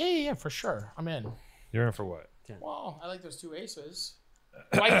 Sure. Yeah, for sure. I'm in. You're in for what? Well, I like those two aces.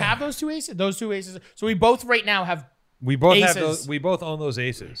 Do I have those two aces? Those two aces. So we both right now have. We both have Aces. those. We both own those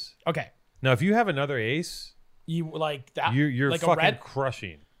aces. Okay. Now, if you have another ace, You like that? you're like fucking a red,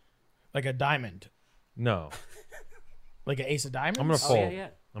 crushing. like a diamond, No, like an ace of diamonds. I'm gonna Oh, fold. yeah.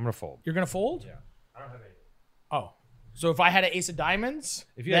 I'm gonna fold. You're gonna fold. Yeah, I don't have any. Oh, so if I had an ace of diamonds,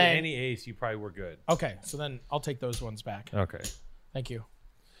 If you then, had any ace, you probably were good. okay, so then I'll take those ones back. Okay. Thank you.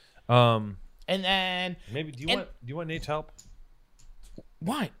 Um, And then maybe do And- you want Nate's help?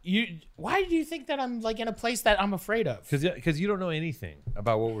 why do you think that I'm like in a place that I'm afraid of? Because you don't know anything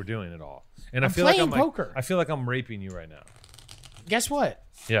about what we're doing at all, and I'm I feel like playing I'm poker. I feel like I'm raping you right now. Guess what?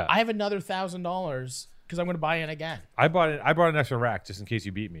 Yeah, I have another $1,000 because I'm gonna buy in again. I bought an extra rack just in case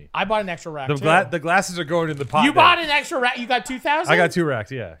you beat me. I bought an extra rack. The too. the glasses are going in the pot. You there. bought an extra rack. You got 2,000. I got 2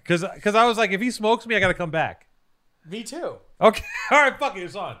 racks. Yeah, because I was like, if he smokes me, I got to come back. Me too. Okay, all right, fuck it,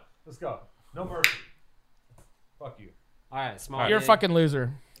 it's on. Let's go. No mercy. Fuck you. All right, small. You're a big. fucking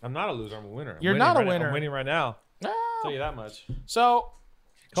loser. I'm not a loser. I'm a winner. I'm You're winning not a right now. winner. I'm winning right now. No. Tell you that much. So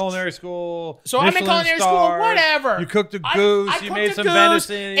Culinary school. I'm in Michelin culinary school. stars, Whatever. You cooked a I goose. You cooked made a some goose,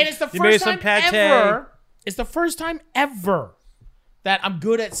 venison. and it's the You made first some time pate. ever. It's the first time ever that I'm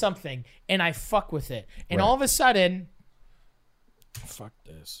good at something and I fuck with it, and Right. all of a sudden, fuck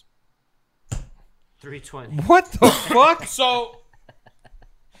this. 320. What the fuck? So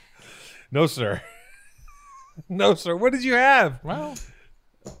No, sir. No, sir. What did you have? well,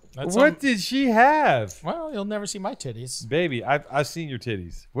 that's What did she have? well, you'll never see my titties. Baby, I've seen your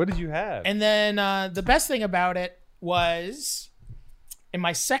titties. What did you have? And then the best thing about it was in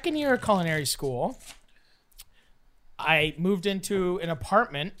my second year of culinary school, I moved into an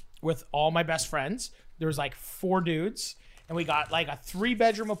apartment with all my best friends. There was like 4 dudes, and we got like a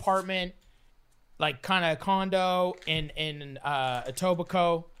 3-bedroom apartment, like kind of condo in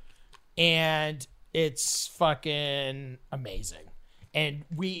Etobicoke, and it's fucking amazing. And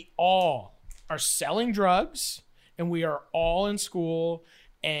we all are selling drugs, and we are all in school,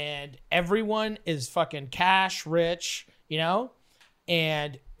 and everyone is fucking cash rich, you know?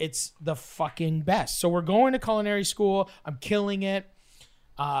 And it's the fucking best. So we're going to culinary school. I'm killing it.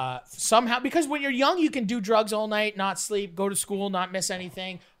 Somehow, because when you're young, you can do drugs all night, not sleep, go to school, not miss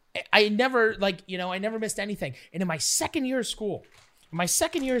anything. I never I never missed anything. And in my second year of school,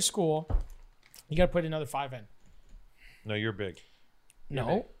 you got to put another 5 in. No, you're big.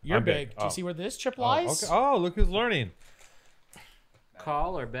 No, you're I'm big. big. Do you Oh. see where this chip Oh, lies? okay. Oh, look who's learning.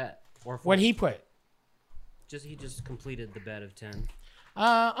 Call or bet or What fold? he put? He just completed the bet of 10.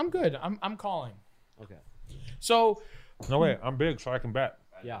 I'm good. I'm calling. Okay. So No, wait. I'm big, so I can bet.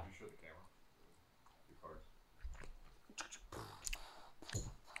 Yeah.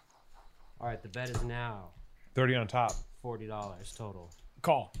 All right, the bet is now 30 on top. $40 total.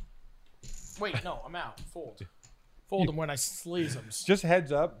 call. Wait, no, I'm out. Fold. Fold them when I sleaze them. Just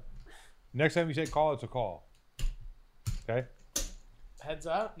heads up. Next time you say call, it's a call. Okay? Heads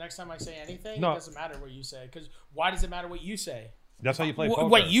up. Next time I say anything, No. it doesn't matter what you say. Because why does it matter what you say? That's how you play poker.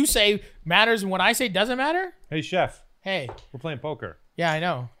 What you say matters and what I say doesn't matter? Hey, chef, Hey. we're playing poker. Yeah, I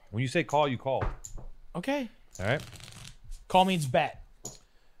know. When you say call, you call. Okay. All right. Call means bet.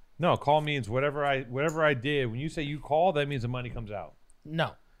 No, call means whatever I did. When you say you call, that means the money comes out.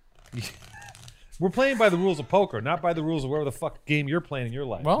 No. We're playing by the rules of poker, not by the rules of whatever the fuck game you're playing in your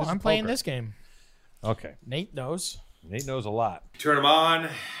life. Well, This is I'm playing poker. this game. Okay. Nate knows. Nate knows a lot. Turn them on.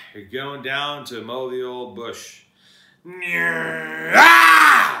 You're going down to mow the old bush.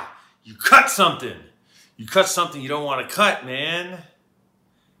 Ah! You cut something. You cut something you don't want to cut, man.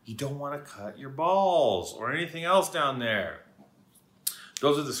 You don't want to cut your balls or anything else down there.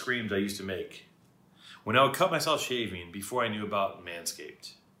 Those are the screams I used to make when I would cut myself shaving before I knew about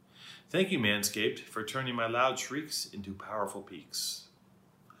Manscaped. Thank you, Manscaped, for turning my loud shrieks into powerful peaks.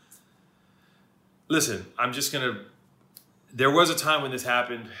 Listen, I'm just going to... There was a time when this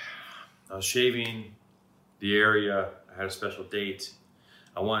happened. I was shaving the area. I had a special date.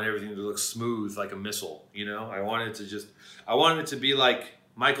 I wanted everything to look smooth like a missile, you know? I wanted it to be like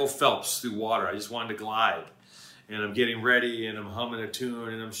Michael Phelps through water. I just wanted to glide. And I'm getting ready, and I'm humming a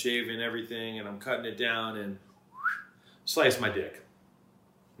tune, and I'm shaving everything, and I'm cutting it down, and slice my dick.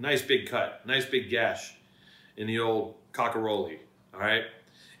 Nice big cut. Nice big gash in the old cockaroli, all right?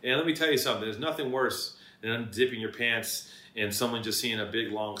 And let me tell you something. There's nothing worse than unzipping your pants and someone just seeing a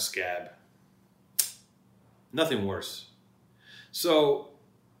big, long scab. Nothing worse. So,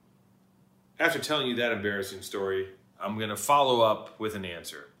 after telling you that embarrassing story, I'm going to follow up with an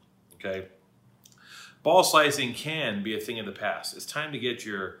answer, okay? Ball slicing can be a thing of the past. It's time to get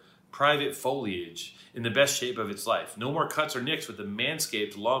your private foliage in the best shape of its life. No more cuts or nicks with the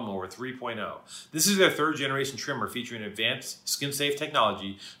Manscaped Lawnmower 3.0. This is their third generation trimmer featuring advanced skin-safe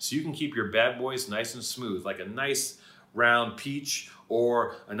technology so you can keep your bad boys nice and smooth like a nice round peach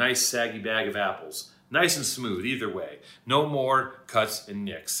or a nice saggy bag of apples. Nice and smooth, either way. No more cuts and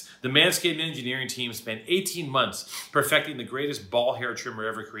nicks. The Manscaped engineering team spent 18 months perfecting the greatest ball hair trimmer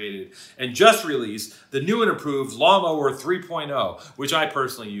ever created and just released the new and improved Lawnmower 3.0, which I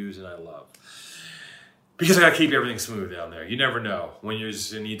personally use and I love. Because I gotta keep everything smooth down there. You never know when you're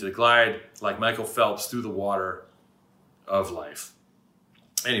just gonna need to glide like Michael Phelps through the water of life.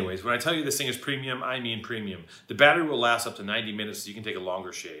 Anyways, when I tell you this thing is premium, I mean premium. The battery will last up to 90 minutes so you can take a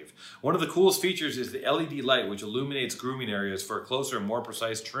longer shave. One of the coolest features is the LED light, which illuminates grooming areas for a closer and more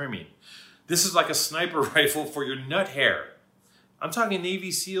precise trimming. This is like a sniper rifle for your nut hair. I'm talking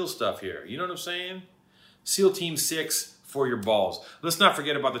Navy SEAL stuff here. You know what I'm saying? SEAL Team 6 for your balls. Let's not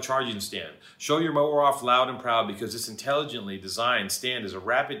forget about the charging stand. Show your mower off loud and proud because this intelligently designed stand is a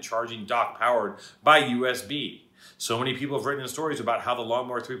rapid charging dock powered by USB. So many people have written stories about how the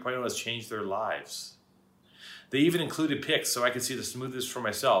Lawnmower 3.0 has changed their lives. They even included pics so I could see the smoothness for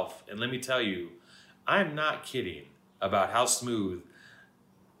myself. And let me tell you, I'm not kidding about how smooth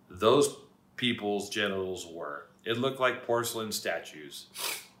those people's genitals were. It looked like porcelain statues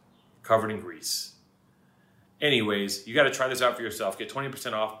covered in grease. Anyways, you got to try this out for yourself. Get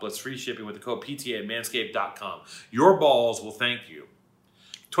 20% off plus free shipping with the code PTA at manscaped.com. Your balls will thank you.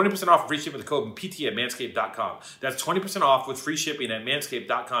 20% off free shipping with the code PTA at manscaped.com. That's 20% off with free shipping at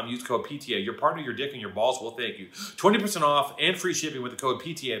manscaped.com. Use code PTA. Your partner, your dick, and your balls will thank you. 20% off and free shipping with the code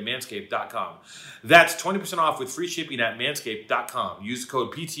PTA at manscaped.com. That's 20% off with free shipping at manscaped.com. Use the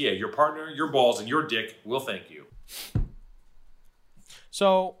code PTA. Your partner, your balls, and your dick will thank you.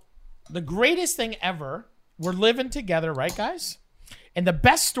 So, the greatest thing ever, we're living together, right, guys? And the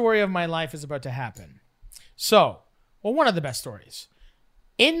best story of my life is about to happen. So, well, one of the best stories.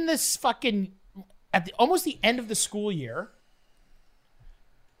 In this fucking, almost the end of the school year,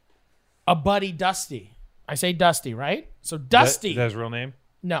 a buddy, Dusty. I say Dusty, right? So Dusty. Is that his real name?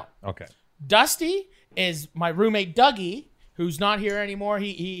 No. Okay. Dusty is my roommate, Dougie, who's not here anymore.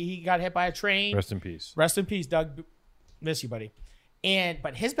 He got hit by a train. Rest in peace. Rest in peace, Doug. Miss you, buddy.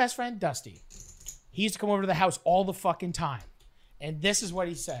 But his best friend, Dusty, he used to come over to the house all the fucking time. And this is what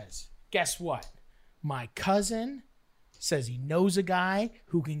he says. Guess what? My cousin says he knows a guy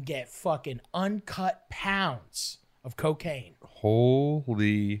who can get fucking uncut pounds of cocaine.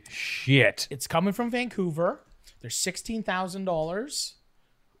 Holy shit. It's coming from Vancouver. There's $16,000.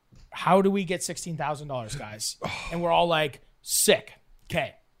 How do we get $16,000, guys? And we're all like, sick.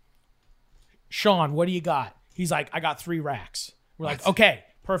 Okay. Sean, what do you got? He's like, I got 3 racks. We're like, okay,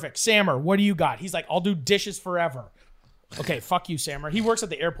 perfect. Sammer, what do you got? He's like, I'll do dishes forever. Okay, fuck you, Sammer. He works at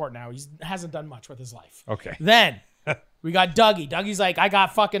the airport now. He hasn't done much with his life. Okay. Then we got Dougie. Dougie's like, I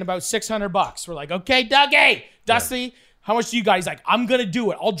got fucking about $600. We're like, okay, Dougie. Dusty, how much do you got? He's like, I'm going to do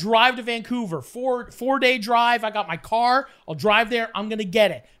it. I'll drive to Vancouver. 4-day drive. I got my car. I'll drive there. I'm going to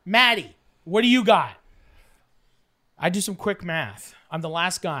get it. Maddie, what do you got? I do some quick math. I'm the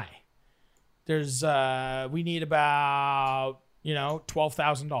last guy. There's we need about,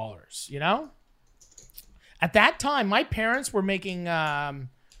 $12,000, At that time, my parents were making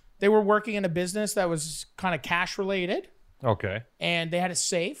they were working in a business that was kind of cash related, Okay. and they had a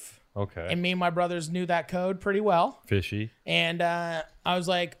safe. Okay. And me and my brothers knew that code pretty well. Fishy. And I was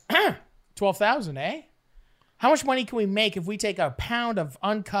like, 12,000, eh? How much money can we make if we take a pound of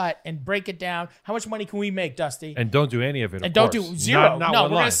uncut and break it down? How much money can we make, Dusty? And don't do any of it. And don't do zero. Not No,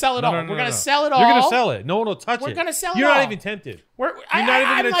 one we're gonna line. sell it all. We're gonna sell it You're gonna all. sell it. No one will touch it. We're gonna sell it You're all. not even tempted. I'm not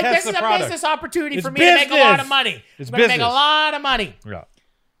even gonna like, test this the is a product. business opportunity It's for me to make a lot business. of money. It's I'm gonna make a business. lot of money. Yeah.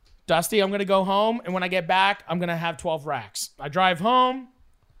 Dusty, I'm gonna go home, and when I get back, I'm gonna have 12 racks. I drive home,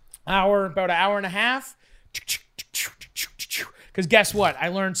 about an hour and a half. Because guess what? I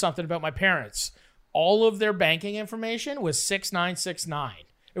learned something about my parents. All of their banking information was 6969.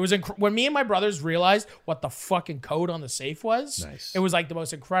 It was when me and my brothers realized what the fucking code on the safe was. Nice. It was like the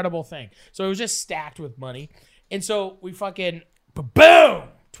most incredible thing. So it was just stacked with money. And so we fucking boom,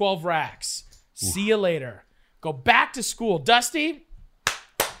 12 racks. See you later. Go back to school. Dusty,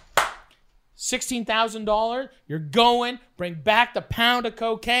 $16,000. You're going. Bring back the pound of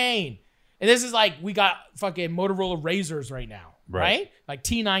cocaine. And this is like we got fucking Motorola Razors right now, right? Like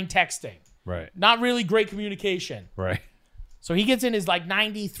T9 texting. Right. Not really great communication. Right. So he gets in his like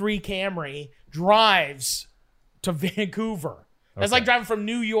 93 Camry, drives to Vancouver. That's like driving from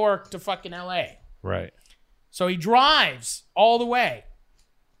New York to fucking LA. Right. So he drives all the way.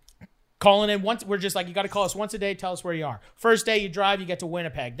 Calling in once, we're just like, you got to call us once a day, tell us where you are. First day you drive, you get to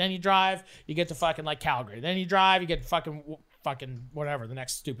Winnipeg. Then you drive, you get to fucking like Calgary. Then you drive, you get to fucking whatever, the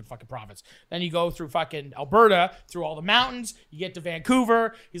next stupid fucking province. Then you go through fucking Alberta, through all the mountains, you get to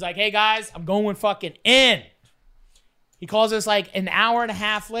Vancouver. He's like, hey guys, I'm going fucking in. He calls us like an hour and a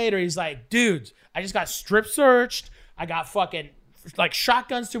half later. He's like, dudes, I just got strip searched. I got fucking like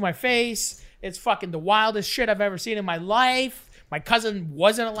shotguns to my face. It's fucking the wildest shit I've ever seen in my life. My cousin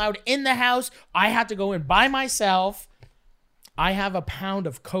wasn't allowed in the house. I had to go in by myself. I have a pound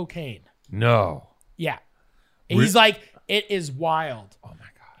of cocaine. No. Yeah. And he's like, it is wild. Oh my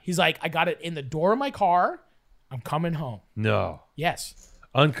God. He's like, I got it in the door of my car. I'm coming home. No. Yes.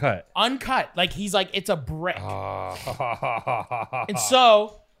 Uncut. Uncut. Like he's like, it's a brick. Oh. And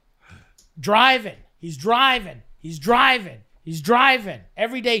so driving. He's driving. He's driving. He's driving.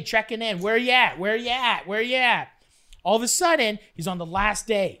 Every day checking in. Where you at? Where you at? Where you at? All of a sudden, he's on the last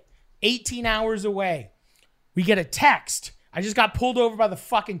day, 18 hours away. We get a text. I just got pulled over by the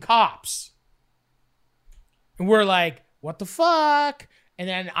fucking cops. And we're like, what the fuck? And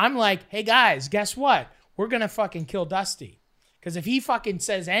then I'm like, hey guys, guess what? We're going to fucking kill Dusty. Because if he fucking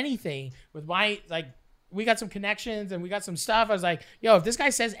says anything with we got some connections and we got some stuff. I was like, yo, if this guy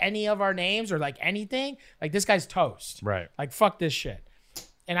says any of our names or like anything, like this guy's toast. Right. Like, fuck this shit.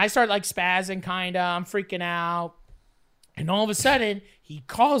 And I start like spazzing kind of. I'm freaking out. And all of a sudden, he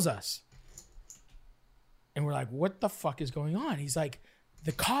calls us. And we're like, what the fuck is going on? He's like,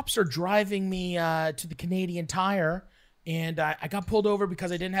 the cops are driving me to the Canadian Tire. And I got pulled over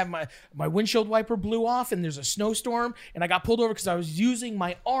because I didn't have my windshield wiper blew off and there's a snowstorm. And I got pulled over because I was using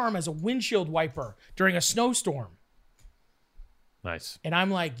my arm as a windshield wiper during a snowstorm. Nice. And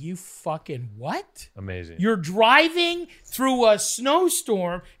I'm like, you fucking what? Amazing. You're driving through a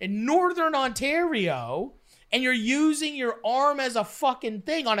snowstorm in Northern Ontario and you're using your arm as a fucking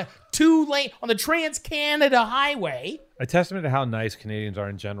thing on a 2-lane, on the Trans-Canada Highway. A testament to how nice Canadians are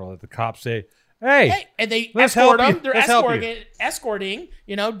in general that the cops say, hey, and they let's escort help him. you. They're Let's help you. escorting,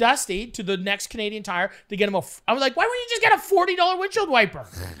 Dusty to the next Canadian Tire to get him I was like, why wouldn't you just get a $40 windshield wiper?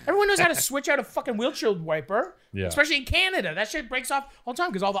 Everyone knows how to switch out a fucking windshield wiper, Yeah. especially in Canada. That shit breaks off all the time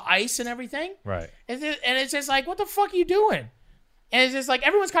because all the ice and everything. Right. And it's just like, what the fuck are you doing? And it's just like,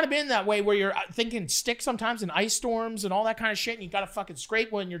 everyone's kind of been that way where you're thinking stick sometimes in ice storms and all that kind of shit. And you got to fucking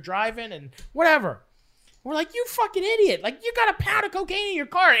scrape when you're driving and whatever. We're like, you fucking idiot. Like, you got a pound of cocaine in your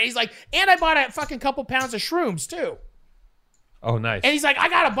car. And he's like, and I bought a fucking couple pounds of shrooms too. Oh, nice. And he's like, I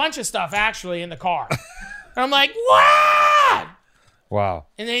got a bunch of stuff actually in the car. And I'm like, what? Wow.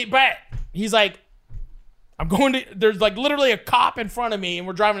 And then he's like, there's like literally a cop in front of me and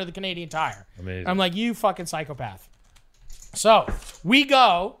we're driving to the Canadian Tire. Amazing. I'm like, you fucking psychopath. So we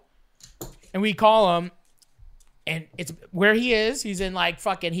go and we call him and it's where he is. He's in like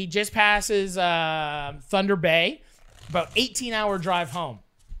fucking, he just passes Thunder Bay, about 18-hour drive home.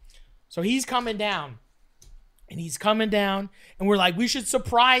 So he's coming down and we're like, we should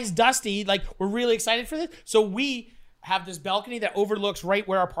surprise Dusty. Like, we're really excited for this. So we have this balcony that overlooks right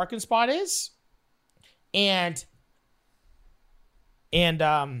where our parking spot is. And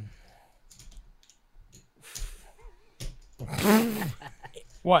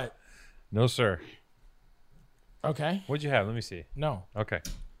What? No, sir. Okay. What'd you have? Let me see. No, Okay.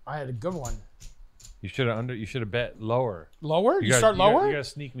 I had a good one. You should have bet lower. Lower? You gotta- start lower? You gotta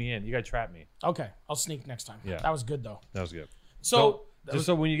sneak me in. You gotta trap me. Okay, I'll sneak next time. Yeah. That was good though. That was good. So Just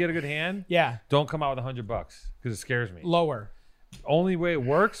so when you get a good hand, yeah, don't come out with $100 because it scares me. lower. Only way it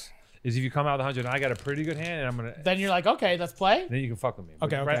works is if you come out with 100 and I got a pretty good hand and I'm gonna. Then you're like, okay, let's play. Then you can fuck with me. But,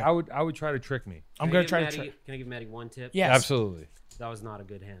 Okay, right, okay. I would try to trick me. I'm Can I gonna give try to Maddie- trick. Can I give Maddie one tip? Yes. Absolutely. That was not a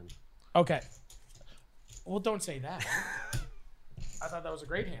good hand. Okay. Well, don't say that. I thought that was a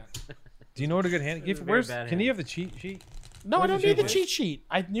great hand. Do you know what a good hand? was a very bad Can hand. you have the cheat sheet? No, I Where's don't the need the cheat cheat sheet.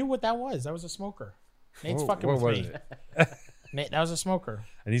 I knew what that was. That was a smoker. Nate's fucking what with was me. it? Nate, that was a smoker.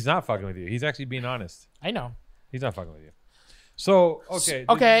 And he's not fucking with you. He's actually being honest. I know. He's not fucking with you. So okay,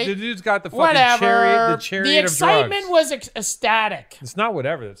 Okay. The dude's got the fucking Whatever. chariot. The chariot the of excitement drugs. was ecstatic. It's not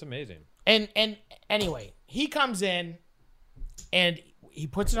whatever. That's amazing. And anyway, he comes in and he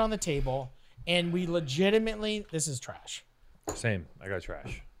puts it on the table, and we legitimately, this is trash. Same. I got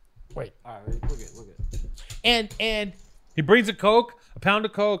trash. Wait. All right, look at. And He brings a Coke, a pound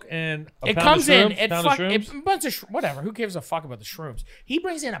of Coke, and a it pound comes of in, shrooms, it pound of fuck, shrooms. it, bunch of whatever. Who gives a fuck about the shrooms? He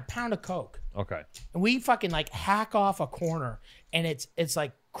brings in a pound of Coke, Okay. and we fucking like hack off a corner, and it's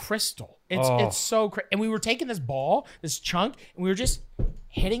like crystal. It's Oh. it's so and we were taking this ball, this chunk, and we were just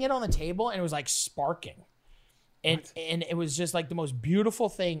hitting it on the table, and it was like sparking, and it was just like the most beautiful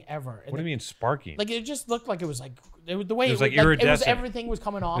thing ever. And What do you mean sparking? Like it just looked like it was like the way It was it like was it was iridescent. everything was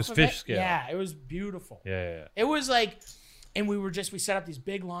coming off was of fish it. scale. Yeah, it was beautiful. yeah. It was like, and we set up these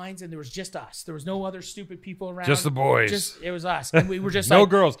big lines, and there was just us. There was no other stupid people around. Just the boys. Just it was us, and we were just No like,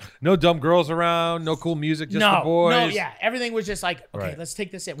 girls, no dumb girls around, no cool music, just the boys. no, yeah, everything was just like, okay, Right. let's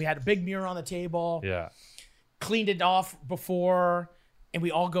take this in. We had a big mirror on the table, Yeah. cleaned it off before, and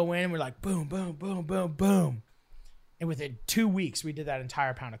we all go in, and we're like, boom, boom, boom, boom, boom. And within 2 weeks, we did that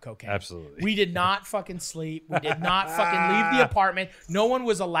entire pound of cocaine. Absolutely. We did not fucking sleep. We did not fucking leave the apartment. No one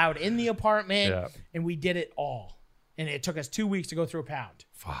was allowed in the apartment. Yeah. And we did it all. And it took us 2 weeks to go through a pound.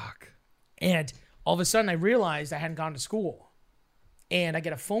 Fuck. And all of a sudden, I realized I hadn't gone to school. And I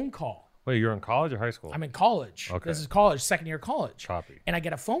get a phone call. Wait, you're in college or high school? I'm in college. Okay. This is college, second year college. Copy. And I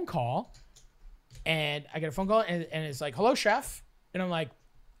get a phone call. And it's like, hello, chef. And I'm like,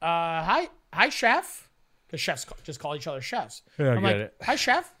 hi, chef. Because chefs just call each other chefs. Yeah, I I'm get like, it. hi,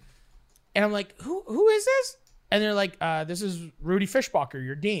 chef. And I'm like, who is this? And they're like, this is Rudy Fishbacher,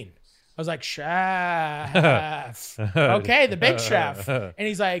 your dean. I was like, chef. Okay, the big chef. And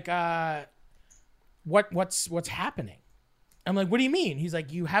he's like, what's happening? I'm like, what do you mean? He's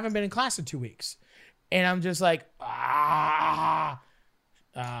like, you haven't been in class in 2 weeks. And I'm just like,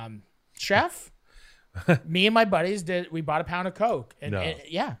 chef. Me and my buddies we bought a pound of Coke. And, No. and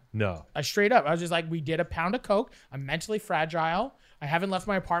yeah, No. I straight up. I was just like, we did a pound of Coke. I'm mentally fragile. I haven't left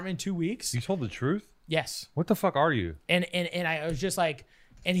my apartment in 2 weeks. You told the truth? Yes. What the fuck are you? And I was just like,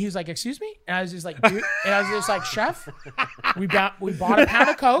 and he was like, excuse me? And I was just like, dude, and I was just like, chef, we bought a pound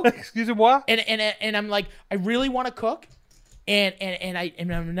of Coke. Excuse me, what? And I'm like, I really want to cook. And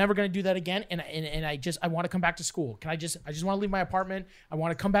I'm never gonna do that again. And I want to come back to school. I just want to leave my apartment. I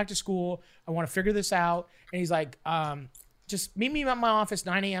want to come back to school. I want to figure this out. And he's like, just meet me at my office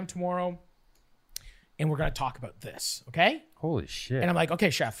 9 a.m. tomorrow, and we're gonna talk about this, okay? Holy shit. And I'm like, okay,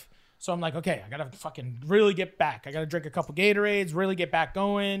 chef. So I'm like, okay, I gotta fucking really get back. I gotta drink a couple Gatorades, really get back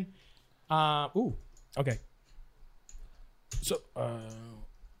going. Okay. So,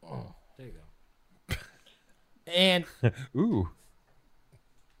 There you go. and Ooh.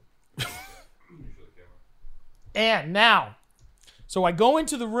 And now, so I go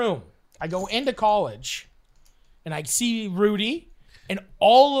into the room. I go into college, and I see Rudy, and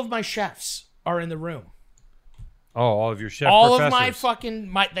all of my chefs are in the room. Oh, all of your chef All professors. of my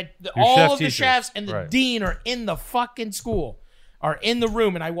fucking Your all chef of the teachers. chefs and the Right. dean are in the fucking school, are in the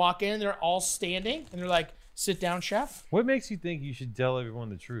room, and I walk in, and they're all standing, and they're like, "Sit down, chef." What makes you think you should tell everyone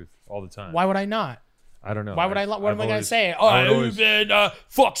the truth all the time? Why would I not? I don't know. Why would I? What I've am I gonna always- say? I've always-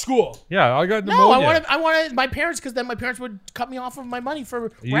 Fuck school. Yeah, I got No, pneumonia. I wanted my parents, because then my parents would cut me off of my money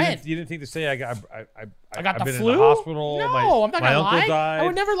for You rent. didn't think to say I got I got the I've been flu. in the hospital. No, my, I'm not my gonna uncle lie. died. I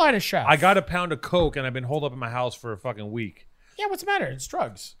would never lie to chef. I got a pound of Coke and I've been holed up in my house for a fucking week. Yeah, what's the matter? It's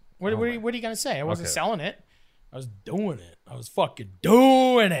drugs. What are you gonna say? I wasn't Okay. selling it. I was doing it. I was fucking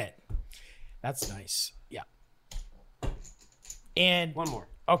doing it. That's nice. Yeah. And One more.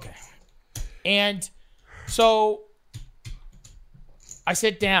 okay. And so I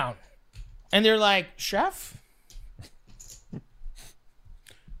sit down, and they're like, "Chef,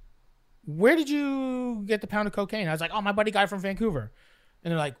 where did you get the pound of cocaine?" I was like, "Oh, my buddy got it from Vancouver."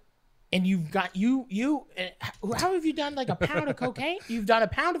 And they're like, and you've got how have you done like a pound of cocaine? You've done a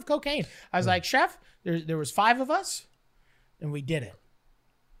pound of cocaine. I was like, chef, there was 5 of us, and we did it.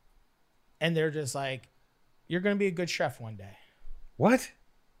 And they're just like, you're gonna be a good chef one day. What?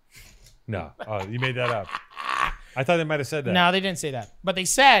 No. Oh, you made that up. I thought they might have said that. No, they didn't say that, but they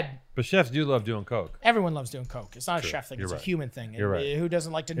said But chefs do love doing coke. everyone loves doing coke. It's not a True. chef thing; You're it's right. a human thing. You're right. Who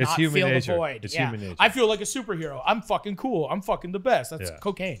doesn't like to It's not human feel nature. the void? It's yeah. human nature. I feel like a superhero. I'm fucking cool. I'm fucking the best. That's Yeah.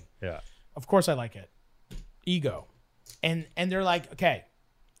 cocaine. Yeah. Of course I like it. Ego. And they're like, okay,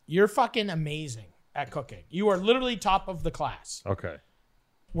 you're fucking amazing at cooking. You are literally top of the class. Okay.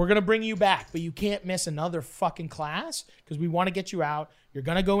 We're going to bring you back, but you can't miss another fucking class because we want to get you out. You're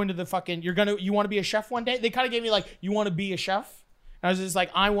going to go into the fucking, you want to be a chef one day? They kind of gave me like, you want to be a chef? And I was just like,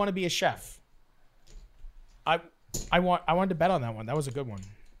 I want to be a chef. I wanted to bet on that one. That was a good one.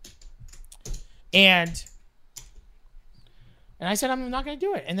 And I said, I'm not going to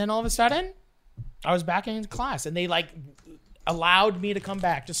do it. And then all of a sudden, I was back in class, and they like allowed me to come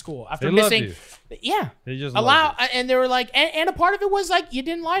back to school after They loved missing. you. Yeah, They just allow, loved and they were like, and a part of it was like, you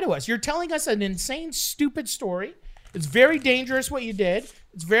didn't lie to us. You're telling us an insane, stupid story. It's very dangerous what you did.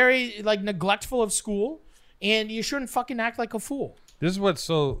 It's very like neglectful of school, and you shouldn't fucking act like a fool. This is what's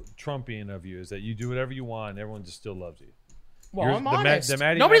so Trumpian of you is that you do whatever you want and everyone just still loves you. Well, Yours- I'm the Ma- honest. the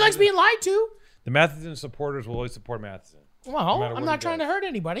Maddie Nobody likes Matheson- being lied to. The Matheson supporters will always support Matheson. Well, matter I'm what not he trying does. to hurt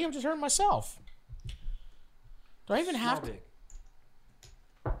anybody. I'm just hurting myself. Do I even have Small to? dick.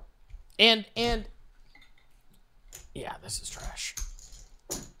 And yeah, this is trash.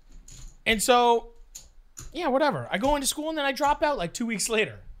 And so, yeah, whatever. I go into school and then I drop out like 2 weeks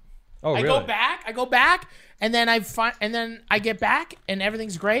later. Oh, I really? go back, and then I get back and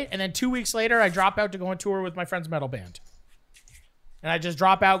everything's great. And then 2 weeks later, I drop out to go on tour with my friend's metal band. And I just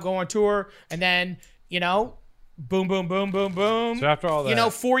drop out, go on tour, and then, boom, boom, boom, boom, boom. So after all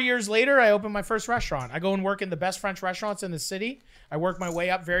that, 4 years later, I open my first restaurant. I go and work in the best French restaurants in the city. I work my way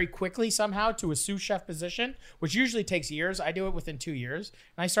up very quickly somehow to a sous chef position, which usually takes years. I do it within 2 years.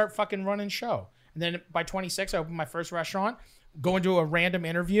 And I start fucking running show. And then by 26, I open my first restaurant, go into a random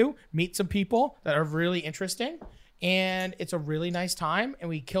interview, meet some people that are really interesting. And it's a really nice time. And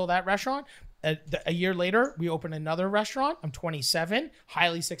we kill that restaurant. A year later, we open another restaurant. I'm 27,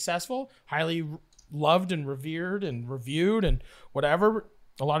 highly successful, highly loved and revered and reviewed and whatever.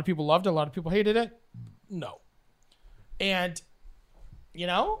 A lot of people loved it. A lot of people hated it. No. And,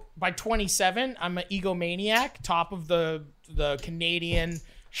 by 27, I'm an egomaniac, top of the Canadian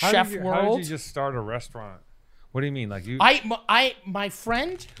chef How world. did you just start a restaurant? What do you mean? Like you? My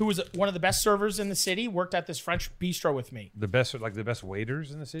friend, who was one of the best servers in the city, worked at this French bistro with me. the best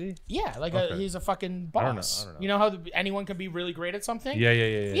waiters in the city? Yeah, Okay. he's a fucking I don't know, boss. I don't know. You know how anyone can be really great at something?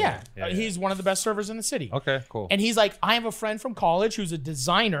 Yeah. He's one of the best servers in the city. Okay, cool. And he's like, I have a friend from college who's a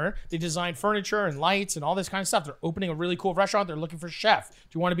designer. They design furniture and lights and all this kind of stuff. They're opening a really cool restaurant. They're looking for a chef. Do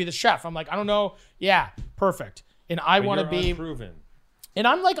you want to be the chef? I'm like, I don't know. Yeah, perfect. And I But want to you're be. unproven. And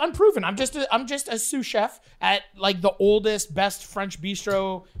I'm like unproven. I'm just a sous chef at like the oldest, best French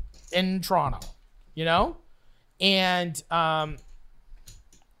bistro in Toronto, and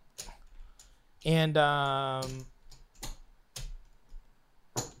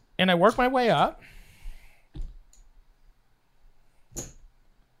I work my way up.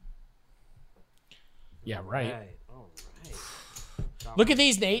 Yeah, right. All right. Look at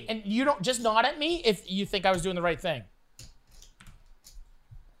these, Nate, and you don't just nod at me if you think I was doing the right thing.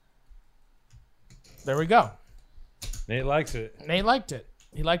 There we go. Nate likes it. Nate liked it.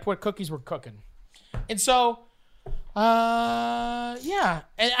 He liked what cookies were cooking. And so, yeah.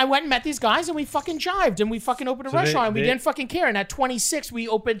 And I went and met these guys and we fucking jived and we fucking opened a So restaurant and we they- didn't fucking care. And at 26, we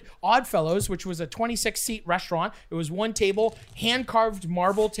opened Oddfellows, which was a 26-seat restaurant. It was one table, hand-carved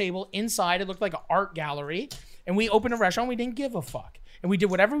marble table inside. It looked like an art gallery. And we opened a restaurant. We didn't give a fuck. And we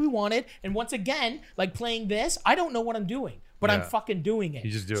did whatever we wanted. And once again, like playing this, I don't know what I'm doing. But I'm Yeah. fucking doing it.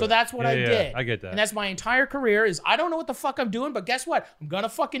 You just do so it. that's what Yeah, I yeah, did. I get that. And that's my entire career is I don't know what the fuck I'm doing, but guess what? I'm gonna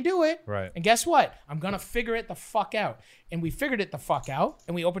fucking do it. Right. And guess what? I'm gonna figure it the fuck out. And we figured it the fuck out.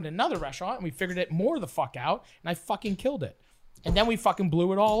 And we opened another restaurant and we figured it more the fuck out. And I fucking killed it. And then we fucking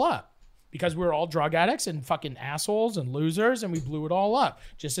blew it all up. Because we were all drug addicts and fucking assholes and losers, and we blew it all up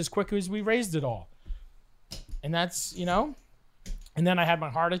just as quick as we raised it all. And that's, And then I had my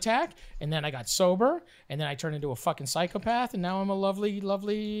heart attack, and then I got sober, and then I turned into a fucking psychopath, and now I'm a lovely,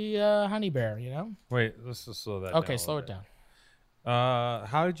 lovely honey bear, Wait, let's just slow that down. Okay, a slow it little down. bit.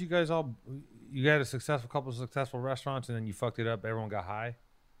 How did you guys all? You had a couple of successful restaurants, and then you fucked it up. Everyone got high.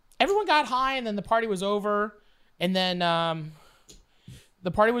 Everyone got high, and then the party was over, and then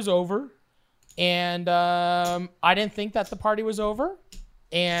the party was over, and I didn't think that the party was over,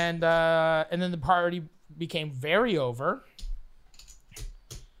 and then the party became very over.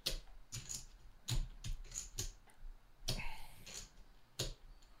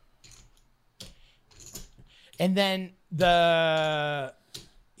 And then I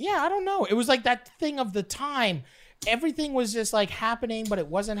don't know. It was like that thing of the time. Everything was just like happening, but it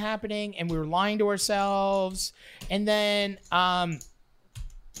wasn't happening, and we were lying to ourselves. And then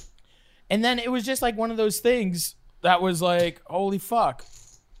it was just like one of those things that was like, holy fuck,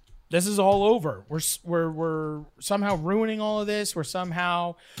 this is all over. We're somehow ruining all of this.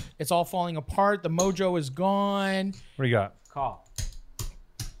 It's all falling apart. The mojo is gone. What do you got? Call.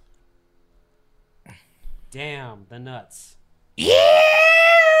 Damn, the nuts. Yeah!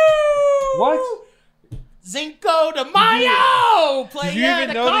 What? Cinco de Mayo! Did you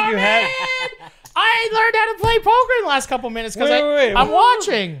even know that you had? I learned how to play poker in the last couple minutes because Wait. I'm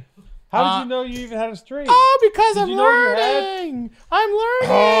watching. How did you know you even had a straight? Oh, because I'm you know you had? learning. I'm learning.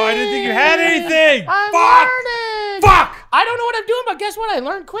 Oh, I didn't think you had anything. I'm Fuck! learning. Fuck! I don't know what I'm doing, but guess what? I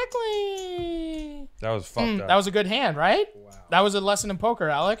learned quickly. That was fucked up. That was a good hand, right? Wow. That was a lesson in poker,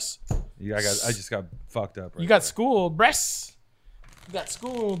 Alex. I just got fucked up. Right You got there. schooled, breasts. You got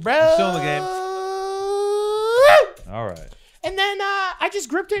schooled, bro. I'm still in the game. All right. And then I just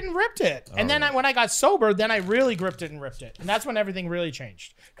gripped it and ripped it. And then when I got sober, then I really gripped it and ripped it. And that's when everything really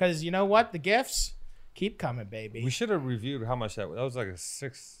changed. Because you know what? The gifts keep coming, baby. We should have reviewed how much that was. That was like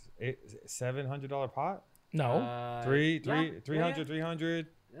a $700 pot. No. 300.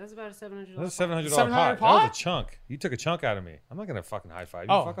 That's about a $700. That's a $700 $700 pot. That pot? was a chunk. You took a chunk out of me. I'm not gonna fucking high five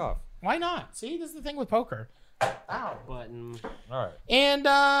you. Oh. Fuck off. Why not? See, this is the thing with poker. Ow. Button. All right.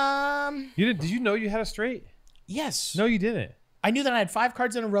 And You did? Did you know you had a straight? yes. No, you didn't. I knew that I had 5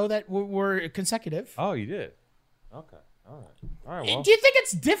 cards in a row that were consecutive. Oh, you did. Okay. All right. All right. Well. Do you think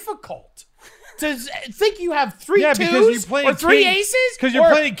it's difficult to think you have 3 Yeah, because twos you're playing or 3 king- aces? 'cause you're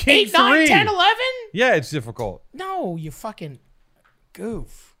or playing king 8, 9, 3. 10, 11? Yeah, it's difficult. No, you fucking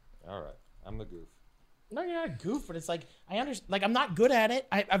goof. All right. I'm the goof. No, you're not a goof, but it's like I understand. Like I'm not good at it.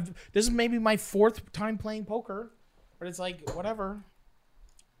 This is maybe my 4th time playing poker, but it's like whatever.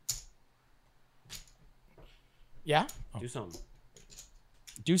 Yeah. Do something.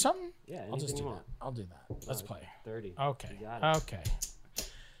 Do something. Yeah, I'll just anything do you that. want. I'll do that. Let's play. 30. Okay. You got it. Okay.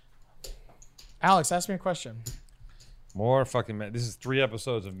 Alex, ask me a question. More fucking Matt. This is 3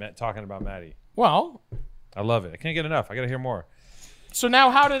 episodes of Matt talking about Maddie. Well, I love it. I can't get enough. I got to hear more. so now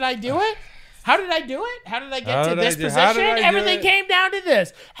how did I do it? How did I do it? How did I get How to did I this do- how position? did I do Everything it? came down to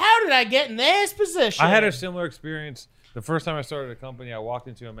this. How did I get in this position? I had a similar experience. The first time I started a company, I walked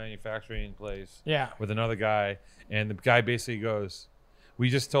into a manufacturing place with another guy, and the guy basically goes, we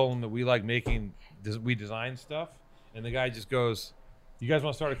just told him that we like making, we design stuff, and the guy just goes, you guys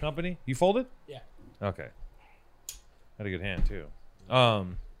want to start a company? You folded? Yeah. Okay. Had a good hand, too.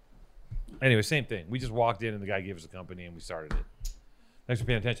 Anyway, same thing. We just walked in, and the guy gave us a company, and we started it. Thanks for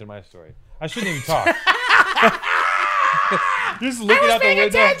paying attention to my story. I shouldn't even talk. Just looking out the paying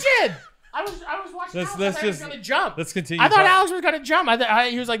window. attention. I was watching. Let's- Alex. let's I thought he was just- gonna jump. Let's continue. I thought talk- Alex was gonna jump.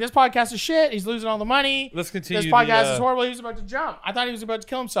 He was like, "This podcast is shit. He's losing all the money. Let's continue. This podcast the, is horrible." He was about to jump. I thought he was about to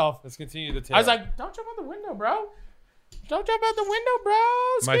kill himself. Let's continue the tale. I was like, "Don't jump out the window, bro. Don't jump out the window, bro."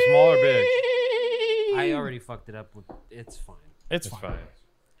 Am I small or big? I already fucked it up. It's fine. It's It's fine. fine.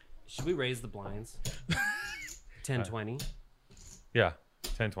 Should we raise the blinds? 10, 20. Yeah.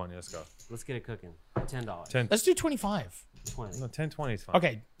 10-20. Let's go. Let's get it cooking. $10. 10. Let's do 25. 20. No, 10-20 is fine.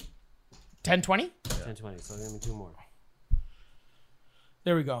 Okay. 10, 20? 10, 20. So give me 2 more.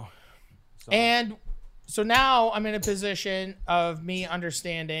 There we go. So, And so now I'm in a position of me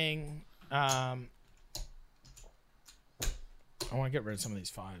understanding. I want to get rid of some of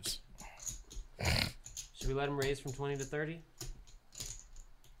these 5s. should we let him raise from 20 to 30?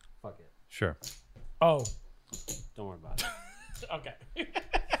 Fuck it. Sure. Oh, Don't worry about it. okay.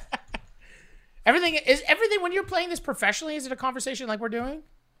 Everything when you're playing this professionally, is it a conversation like we're doing?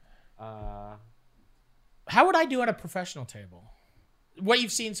 How would I do at a professional table? What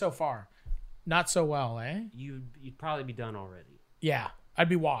you've seen so far? Not so well, eh? You'd probably be done already. Yeah, I'd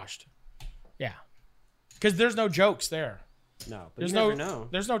be washed. Yeah. Because there's no jokes there. No, but There's you never know.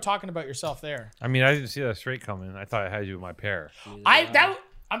 There's no talking about yourself there. I mean, I didn't see that straight coming. I thought I had you in my pair.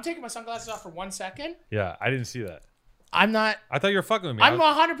 I'm taking my sunglasses off for 1 second. Yeah, I didn't see that. I'm not. I thought you were fucking with me. I'm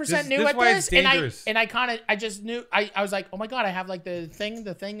I was- 100% new this at why this, it's dangerous. and I just knew. I was like, oh my god, I have like the thing, and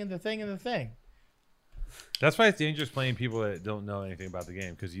the thing, and the thing. That's why it's dangerous playing people that don't know anything about the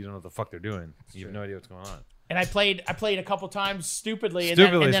game because you don't know what the fuck they're doing. You have no idea what's going on. And I played a couple times stupidly, and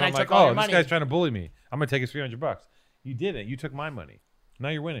Stupidly, then so I I'm took like, all oh, your this money. guy's trying to bully me. I'm gonna take his $300. You didn't. You took my money. Now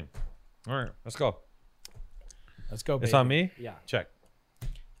you're winning. All right, let's go. Let's go, baby. It's on me. Yeah. Check.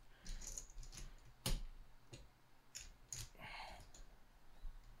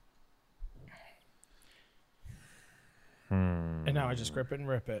 And now I just grip it and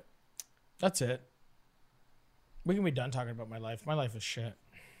rip it. That's it. We can be done talking about my life. My life is shit.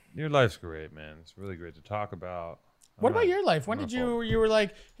 Your life's great, man. It's really great to talk about. What about your life? When I'm did not you were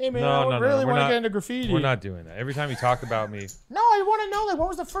like, hey man, No, I no, no, really we're want to not- get into graffiti? We're not doing that. Every time you talk about me, No, I want to know, like, what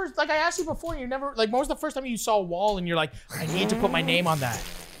was the first, like I asked you before, you never, like, when was the first time you saw a wall and you're like, I need to put my name on that?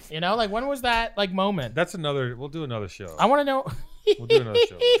 You know, like, when was that, like, moment? we'll do another show. I want to know. We'll do another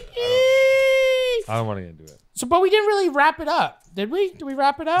show. I don't want to get into it. So, but we didn't really wrap it up, did we? Did we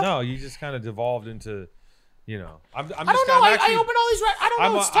wrap it up? No, you just kind of devolved into, I'm I don't just, know. I'm actually, I opened all these. I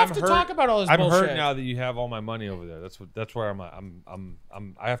don't know. It's tough to talk about all this I'm bullshit. hurt now that you have all my money over there. That's where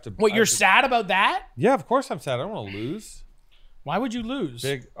I have to. What, I you're have to- sad about that? Yeah, of course I'm sad. I don't want to lose. Why would you lose?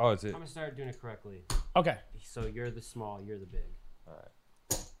 Big. Oh, it's it. I'm gonna start doing it correctly. Okay. So you're the small, you're the big. All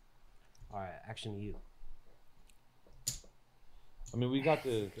right. All right, action to you. I mean, we got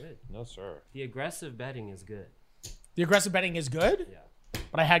the. Good. No, sir. The aggressive betting is good. The aggressive betting is good, Yeah.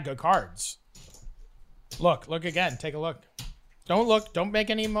 but I had good cards. Look again. Take a look. Don't look. Don't make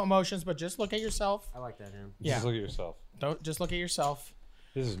any emotions, but just look at yourself. I like that, him. Yeah. Just look at yourself. Don't just look at yourself.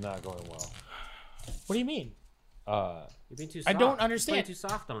 This is not going well. What do you mean? Uh, You're being too I soft. don't You're playing understand. too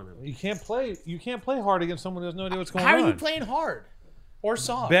soft on him. you can't play. You can't play hard against someone who has no idea what's going How on. are you playing hard or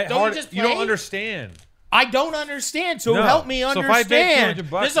soft? Bet don't hard. you just You play? don't understand. I don't understand. So No. help me So if I bet understand.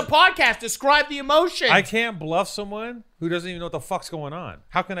 $200 This is a podcast. Describe the emotion. I can't bluff someone who doesn't even know what the fuck's going on.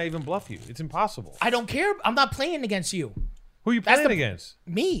 How can I even bluff you? It's impossible. I don't care. I'm not playing against you. Who are you That's playing the- against?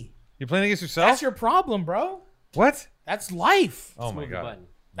 Me. You're playing against yourself? That's your problem, bro. What? That's life. Oh my Move the god. button.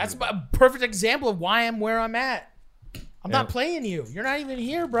 That's a perfect example of why I'm where I'm at. I'm not Yeah. playing you. You're not even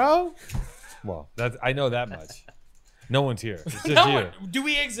here, bro. Well, I know that much. No one's here. It's just No, you. one- do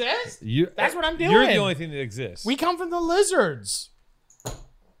we exist? You. That's what I'm You're the doing. only thing that exists. We come from the lizards. All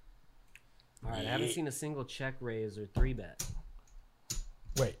right, I haven't seen a single check raise or 3-bet.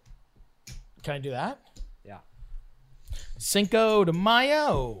 Wait. Can I do that? Yeah. Cinco de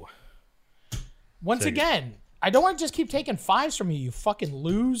Mayo. Once Take it. again, I don't want to just keep taking fives from you, you fucking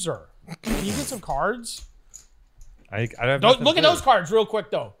loser. Can you get some cards? I have Don't nothing look to at do. those cards real quick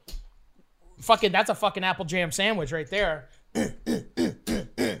though. Fucking, that's a fucking apple jam sandwich right there.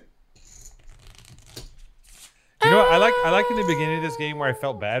 You know, what? I like in the beginning of this game where I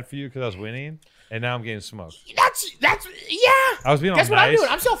felt bad for you because I was winning, and now I'm getting smoked. That's yeah. I was being all Guess what I'm nice.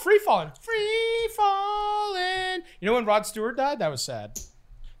 doing? I'm still free falling. Free falling. You know when Rod Stewart died? That was sad.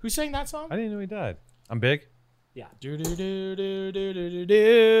 Who sang that song? I didn't know he died. I'm big. Yeah. Do do do do do do do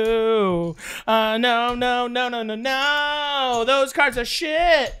do. No. Those cards are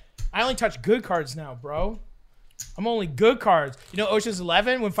shit. I only touch good cards now, bro. I'm only good cards. You know Ocean's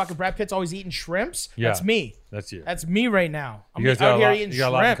 11 when fucking Brad Pitt's always eating shrimps? Yeah. That's me. That's you. That's me right now. I'm You guys got out a here lot. eating You got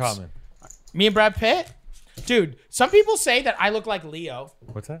a lot in shrimps. common. Me and Brad Pitt? Dude, some people say that I look like Leo.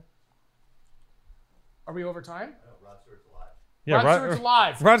 What's that? Are we over time? Yeah, Rod Stewart's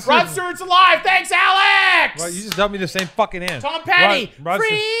alive. Rod Rod Stewart's- Stewart's alive. Thanks, Alex. Right, you just dealt me the same fucking hand. Tom Petty. Rod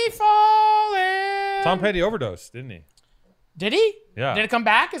Free falling. Tom Petty overdosed, didn't he? Did he? Yeah. Did it come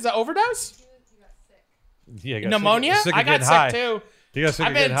back as an overdose? Yeah. he got Pneumonia? Sick of I got getting sick high. too. He got sick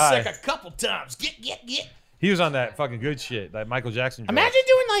I've of been getting high. sick a couple times. Get. He was on that fucking good shit, like Michael Jackson. drugs. Imagine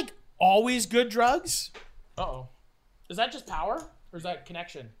doing like always good drugs. Uh-oh. Is that just power? Or is that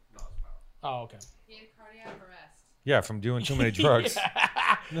connection? No, it's power. Oh, okay. He had cardiac arrest. Yeah, from doing too many drugs.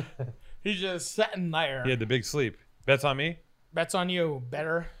 He's just sitting there. He had the big sleep. Bets on me. Bets on you.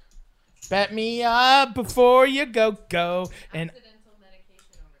 Better. Bet me up before you go. And Accidental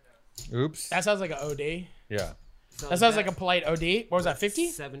medication overdose. Oops. that sounds like an OD. Yeah. So That sounds like a polite OD. What was that, 50?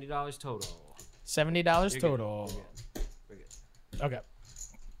 $70 total. $70 You're good. total. We're good. Okay.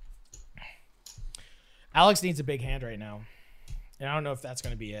 Alex needs a big hand right now. And I don't know if that's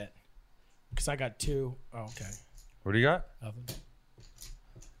going to be it. Because I got two. Oh, okay. What do you got? Nothing.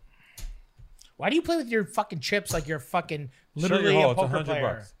 Why do you play with your fucking chips like you're fucking literally Sure, a it's poker $100.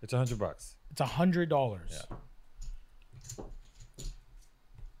 player? It's $100. It's $100. Yeah.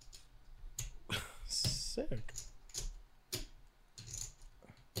 Sick.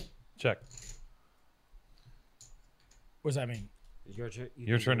 Check. What does that mean? Your turn.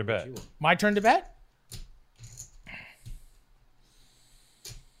 Your turn to bet. My turn to bet?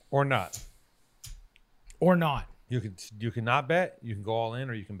 Or not. Or not? You can not bet. You can go all in,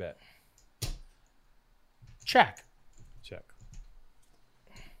 or you can bet. Check. Check.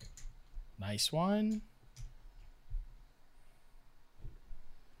 Nice one.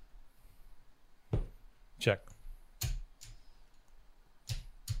 Check.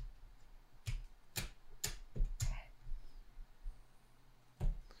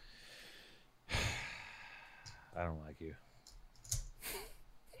 I don't like you.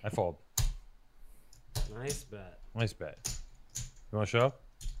 I fold. Nice bet. Nice bet. You want to show?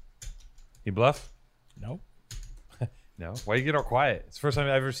 You bluff? Nope. No. Why you get all quiet? It's the first time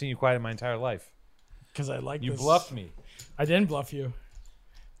I've ever seen you quiet in my entire life. Because I like You this. bluffed me. I didn't bluff you.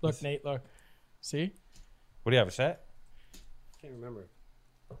 Look, Nate, look. See? What do you have, a set? Can't remember.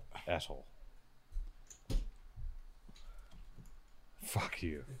 Asshole. Fuck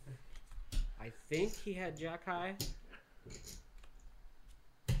you. I think he had Jack high.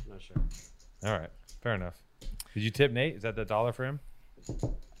 Not sure. All right. Fair enough. Did you tip Nate? Is that the dollar for him?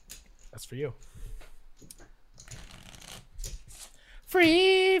 That's for you.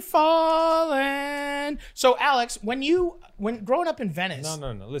 Free falling. So, Alex, when growing up in Venice,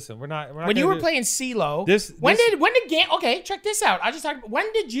 No. Listen, we're not when you were playing CeeLo, when did okay, check this out.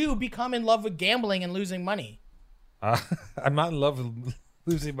 When did you become in love with gambling and losing money? I'm not in love with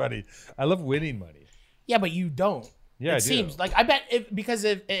losing money. I love winning money. Yeah, but you don't. Yeah, I it do. seems like I bet because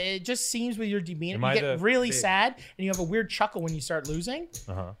it just seems with your demeanor, Am I you get the really big- sad and you have a weird chuckle when you start losing.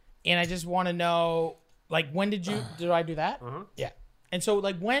 Uh-huh. And I just want to know, like, when did I do that? Uh-huh. Yeah. And so,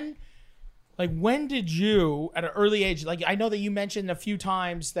 when did you, at an early age, like, I know that you mentioned a few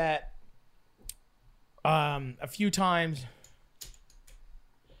times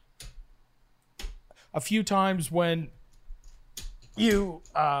when you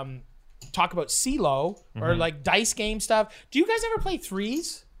talk about CeeLo or like dice game stuff. Do you guys ever play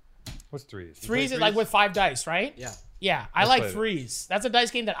threes? What's threes? You Threes play is like with 5 dice, right? Yeah. Yeah, I Let's like play it. threes. That's a dice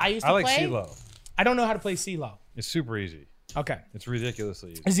game that I used to I like play. CeeLo. I don't know how to play CeeLo. It's super easy. Okay. It's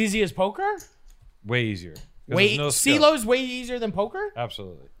ridiculously easy. As easy as poker? Way easier. 'Cause Wait, there's no skill. CeeLo's way easier than poker?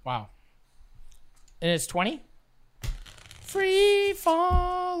 Absolutely. Wow. And it's 20? Free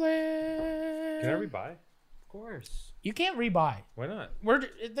falling. Can I rebuy? Of course. You can't rebuy. Why not?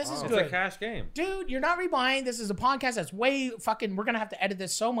 This is It's good. a cash game. Dude, you're not rebuying. This is a podcast that's way fucking. We're gonna have to edit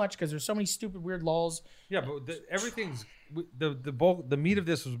this so much because there's so many stupid weird lulls. Yeah, but everything's the bulk. The meat of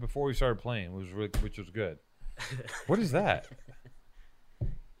this was before we started playing, which was good. What is that?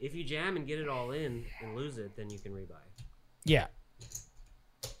 If you jam and get it all in and lose it, then you can rebuy. Yeah.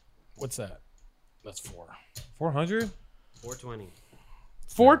 What's that? That's 4. 400? 420.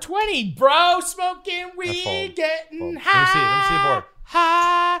 420, bro. Smoking weed, fold. getting Fold. high. Let me see the board.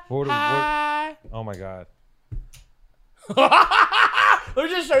 High. What- high. Oh my god. Let me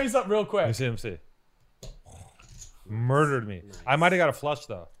just show you something real quick. Let me see. Murdered me. I might have got a flush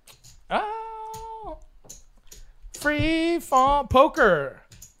though. Oh. Free fall poker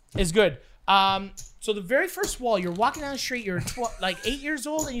is good. So the very first wall, you're walking down the street, you're like 8 years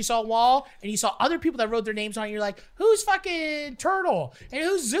old, and you saw a wall, and you saw other people that wrote their names on it. You're like, who's fucking Turtle? And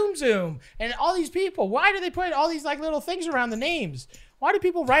who's Zoom Zoom? And all these people. Why do they put all these like little things around the names? Why do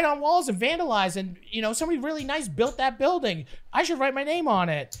people write on walls and vandalize? And somebody really nice built that building. I should write my name on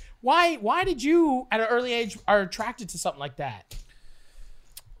it. Why did you at an early age are attracted to something like that?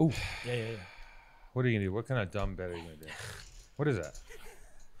 Ooh, yeah. What are you gonna do? What kind of dumb bet are you gonna do? What is that?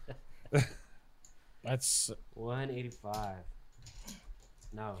 That's 185.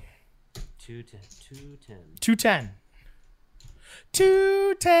 No. 210. 210. 210.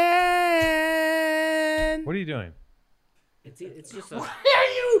 210. What are you doing? It's just a.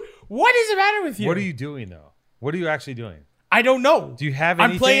 What is the matter with you? What are you doing though? What are you actually doing? I don't know. Do you have I'm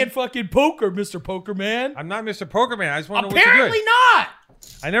anything? playing fucking poker, Mr. Poker Man. I'm not Mr. Pokerman. I just want to know what Apparently you're doing. not.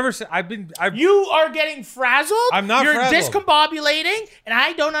 I never said. I've. You are getting frazzled. I'm not You're frazzled. discombobulating, and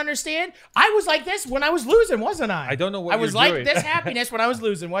I don't understand. I was like this when I was losing, wasn't I? I don't know what I was you're like doing. this happiness when I was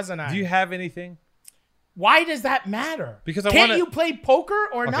losing, wasn't I? Do you have anything? Why does that matter? Because I can't wanna- you play poker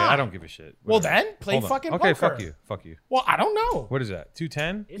or Okay, not? I don't give a shit. Well, Whatever. then play Hold on. fucking Okay, poker. fuck you. Well, I don't know. What is that?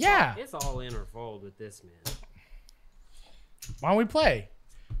 210? It's Yeah. It's all in or fold with this, man. Why don't we play?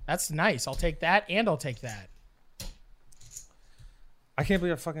 That's nice. I'll take that, and I'll take that. I can't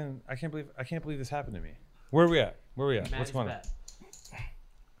believe I can't believe this happened to me. Where are we at? What's Maddie's going on? bet.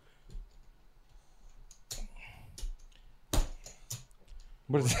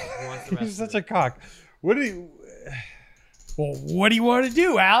 What is Who wants the You're rest such of a it? cock. What do you? Well, what do you want to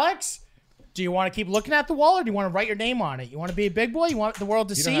do, Alex? Do you want to keep looking at the wall, or do you want to write your name on it? You want to be a big boy? You want the world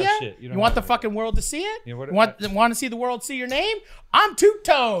to You see don't you? have shit. You don't want the have fucking world to see it? You know what- want to see the world see your name? I'm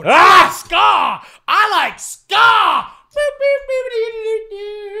Two-Tone. Ah! Ska. I like ska.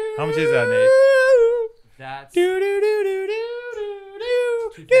 How much is that, Nate? That's Do, do, do, do, do, do,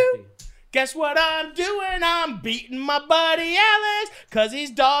 do. 250. Guess what I'm doing? I'm beating my buddy Alex because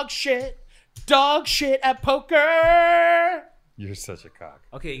he's dog shit at poker. You're such a cock.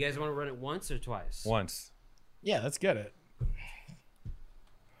 Okay, you guys want to run it once or twice? Once. Yeah, let's get it.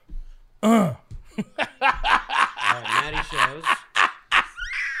 All right, Maddie shows.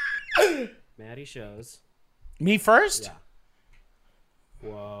 Maddie shows. Me first? Yeah.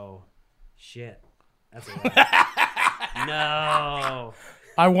 Whoa. Shit. That's a lot. No.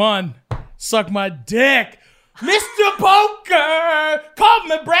 I won. Suck my dick. Mr. Poker! Call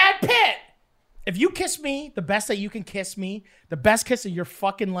me Brad Pitt. If you kiss me the best that you can kiss me, the best kiss of your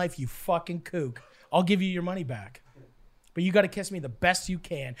fucking life, you fucking kook, I'll give you your money back. But you got to kiss me the best you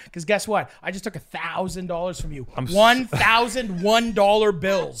can. Because guess what? I just took $1,000 from you. $1,001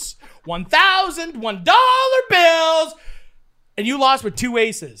 bills. $1,001 bills. And you lost with 2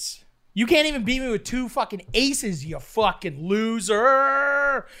 aces. You can't even beat me with 2 fucking aces, you fucking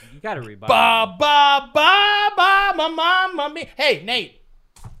loser. You got to rebuy. Ba, ba, ba, ba, ma, ma, ma, me. Hey, Nate.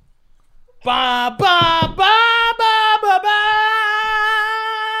 Ba, ba, ba, ba, ba, ba.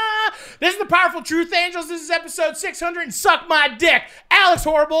 This is the Powerful Truth Angels. This is episode 600 and Suck My Dick. Alex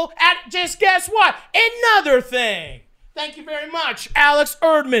Horrible at just guess what? Another thing. Thank you very much, Alex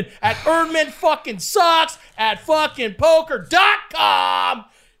Erdman at Erdman fucking sucks at fucking poker.com.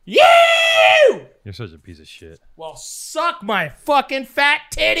 You! You're such a piece of shit. Well, suck my fucking fat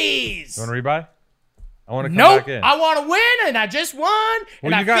titties. You want to rebuy? I want to come Nope, back in. I want to win, and I just won,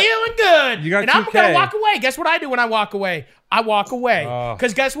 and Well, I'm feeling good. you got and I'm 2K. gonna walk away. Guess what I do when I walk away? I walk away. Oh.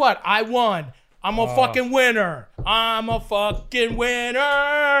 Because guess what? I won. I'm a fucking winner. I'm a fucking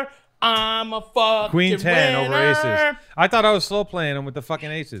winner. I'm a fucking Queen 10 winner. over aces. I thought I was slow playing them with the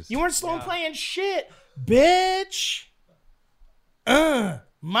fucking aces. You weren't slow playing shit, bitch.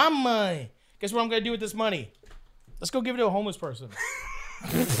 My money. Guess what I'm gonna do with this money? Let's go give it to a homeless person.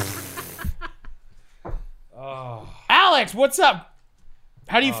 Alex, what's up?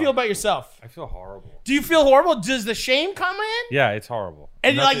 How do you feel about yourself? I feel horrible. Do you feel horrible? Does the shame come in? Yeah, it's horrible.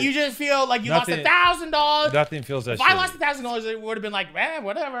 And Nothing- like you just feel like you lost nothing- $1,000. Nothing feels that If I shitty. lost $1,000, it would have been like, man,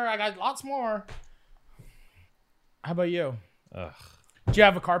 whatever. I got lots more. How about you? Ugh. Do you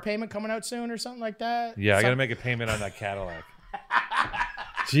have a car payment coming out soon or something like that? Yeah, I got to make a payment on that Cadillac.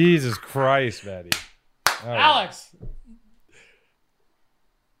 Jesus Christ, Maddie. All right. Alex,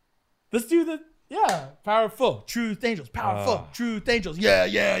 let's do the powerful truth angels, powerful truth angels.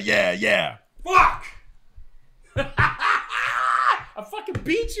 Yeah. Fuck! I fucking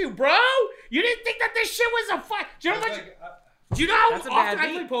beat you, bro. You didn't think that this shit was a fight. Do you know do you know how That's a often bad I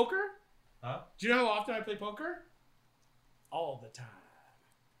beat. play poker? Huh? Do you know how often I play poker? All the time.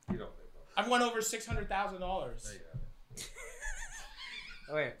 You don't play poker. I've won over $600,000.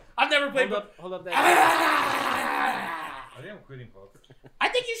 Oh, wait. I've never played. Hold up that. I think I'm quitting poker. I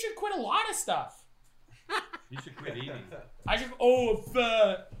think you should quit a lot of stuff. You should quit eating. I should. Oh,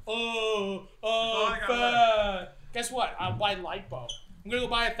 fat. Oh, I got fat. Guess what? I'll buy lipo. I'm gonna go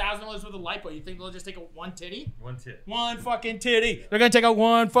buy $1,000 worth of lipo. You think they'll just take a one titty? One tip. One fucking titty. They're gonna take out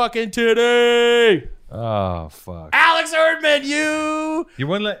one fucking titty. Oh fuck. Alex Erdman, you. You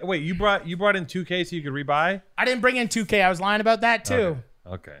wouldn't wait. You brought in 2K so you could rebuy. I didn't bring in 2K. I was lying about that too.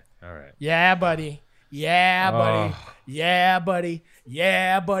 Okay. All right. Yeah, buddy. Yeah, buddy. Yeah, buddy.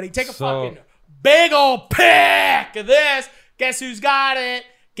 Yeah, buddy. Take a So- fucking big old pick of this. Guess who's got it?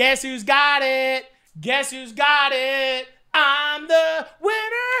 Guess who's got it? Guess who's got it? I'm the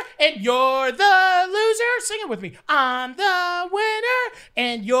winner and you're the loser. Sing it with me. I'm the winner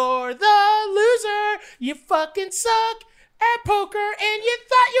and you're the loser. You fucking suck at poker and you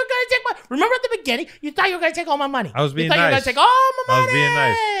thought you were going to take my... Remember at the beginning? You thought you were going to take all my money. I was being You thought you were going nice. to take all my I money. was being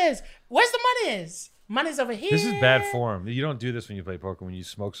nice. Where's the money? Money's over here. This is bad form. You don't do this when you play poker. When you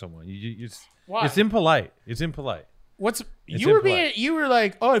smoke someone, Why? it's impolite. It's impolite. What's It's you were impolite. being? You were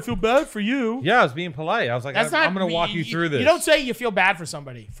like, oh, I feel bad for you. Yeah, I was being polite. I was like, That's I'm not. going to walk you through this. You don't say you feel bad for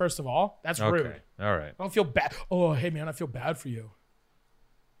somebody. First of all, that's Okay. rude. All right. Don't feel bad. Oh, hey man, I feel bad for you.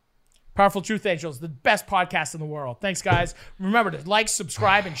 Powerful Truth Angels, the best podcast in the world. Thanks, guys. Remember to like,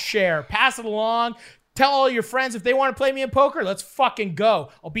 subscribe, and share. Pass it along. Tell all your friends if they want to play me in poker. Let's fucking go.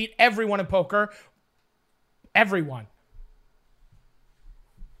 I'll beat everyone in poker. Everyone.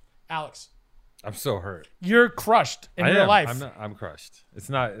 Alex, I'm so hurt. you're crushed in real life. I'm crushed. It's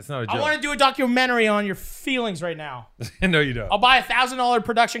not a joke. I want to do a documentary on your feelings right now. No, you don't. I'll buy a $1,000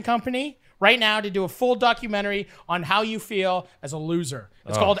 production company right now to do a full documentary on how you feel as a loser.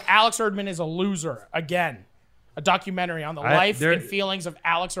 It's called Alex Erdman is a Loser. Again, a documentary on the life and feelings of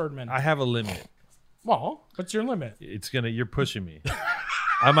Alex Erdman. I have a limit. Well, what's your limit? You're pushing me.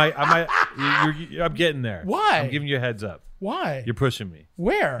 I'm getting there. Why? I'm giving you a heads up. Why? You're pushing me.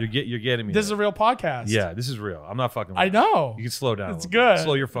 Where? You're getting me. This is a there. real podcast. Yeah, this is real. I'm not fucking. I know. You can slow down. It's a little bit. good.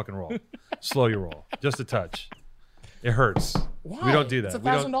 Slow your fucking roll. Slow your roll. Just a touch. It hurts. Why? We don't do that. It's We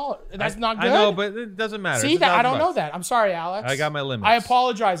don't- $1,000. That's not good. I know, but it doesn't matter. See It's that? I don't $1,000. know that. I'm sorry, Alex. I got my limits. I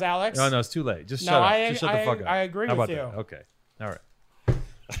apologize, Alex. No, it's too late. Just No, shut up. I- Just shut the fuck up. I agree How with about you. that? Okay. All right.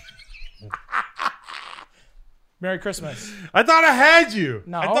 Merry Christmas. I thought I had you.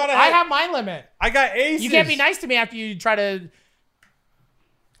 No, I thought I have my limit. I got aces. You can't be nice to me after you try to.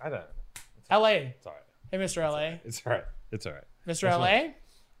 I don't. L.A. It's all right. Hey, Mr. L.A. It's all right. It's all right. Mr. L.A.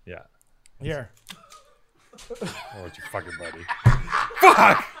 Yeah. Here. Oh, it's your fucking buddy.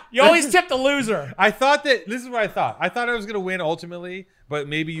 Fuck. You always tip the loser. I thought that this is what I thought. I thought I was gonna win ultimately, but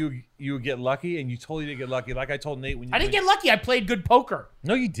maybe you would get lucky, and you totally didn't get lucky. Like I told Nate when you. I didn't get lucky. I played good poker.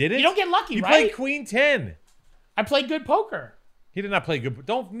 No, you didn't. You don't get lucky, You right? played Queen 10. I played good poker. He did not play good.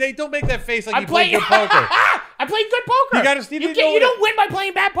 Nate, don't make that face like I you played played good poker. I played good poker. You gotta- you didn't know you what don't win by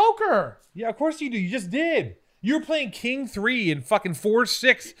playing bad poker. Yeah, of course you do. You just did. You were playing King 3 and fucking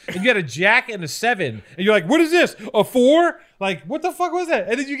 4-6, and you had a Jack and a 7, and you're like, "What is this? A 4? Like, what the fuck was that?"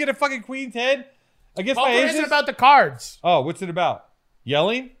 And then you get a fucking Queen 10 against my Poker aces. isn't about the cards. Oh, what's it about?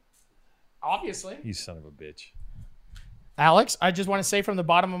 Yelling? Obviously. You son of a bitch. Alex, I just want to say from the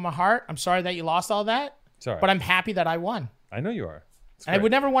bottom of my heart, I'm sorry that you lost all that, It's all right. but I'm happy that I won. I know you are. It's And I great.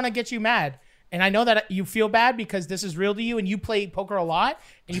 would never want to get you mad. And I know that you feel bad because this is real to you and you play poker a lot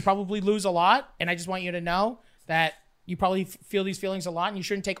and you probably lose a lot. And I just want you to know that you probably feel these feelings a lot and you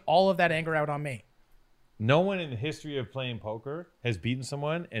shouldn't take all of that anger out on me. No one in the history of playing poker has beaten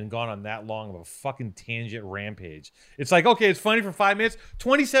someone and gone on that long of a fucking tangent rampage. It's like, okay, it's funny for 5 minutes,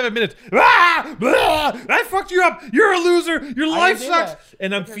 27 minutes. Ah, blah, I fucked you up. You're a loser. Your life do sucks. that.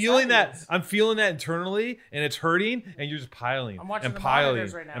 And I'm Because feeling that. happens. I'm feeling that internally, and it's hurting. And you're just piling I'm watching and the piling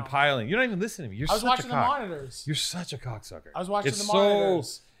monitors right now. and piling. You're not even listening to me. You're I was such watching a the cock. monitors. You're such a cocksucker. I was watching It's the so-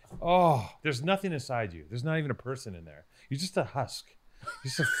 monitors. Oh, there's nothing inside you. There's not even a person in there. You're just a husk. You're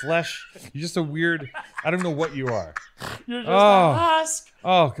just a flesh. You're just a weird. I don't know what you are. You're just Oh. a husk.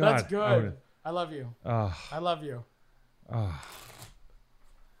 Oh God. That's good. I love you. Oh, I love you. oh.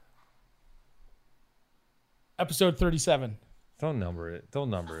 Episode 37. Don't number it. Don't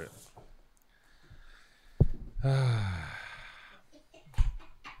number it.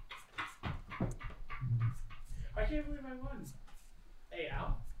 I can't believe I won. Hey,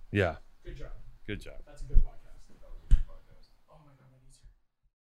 Al. Yeah. Good job. Good job.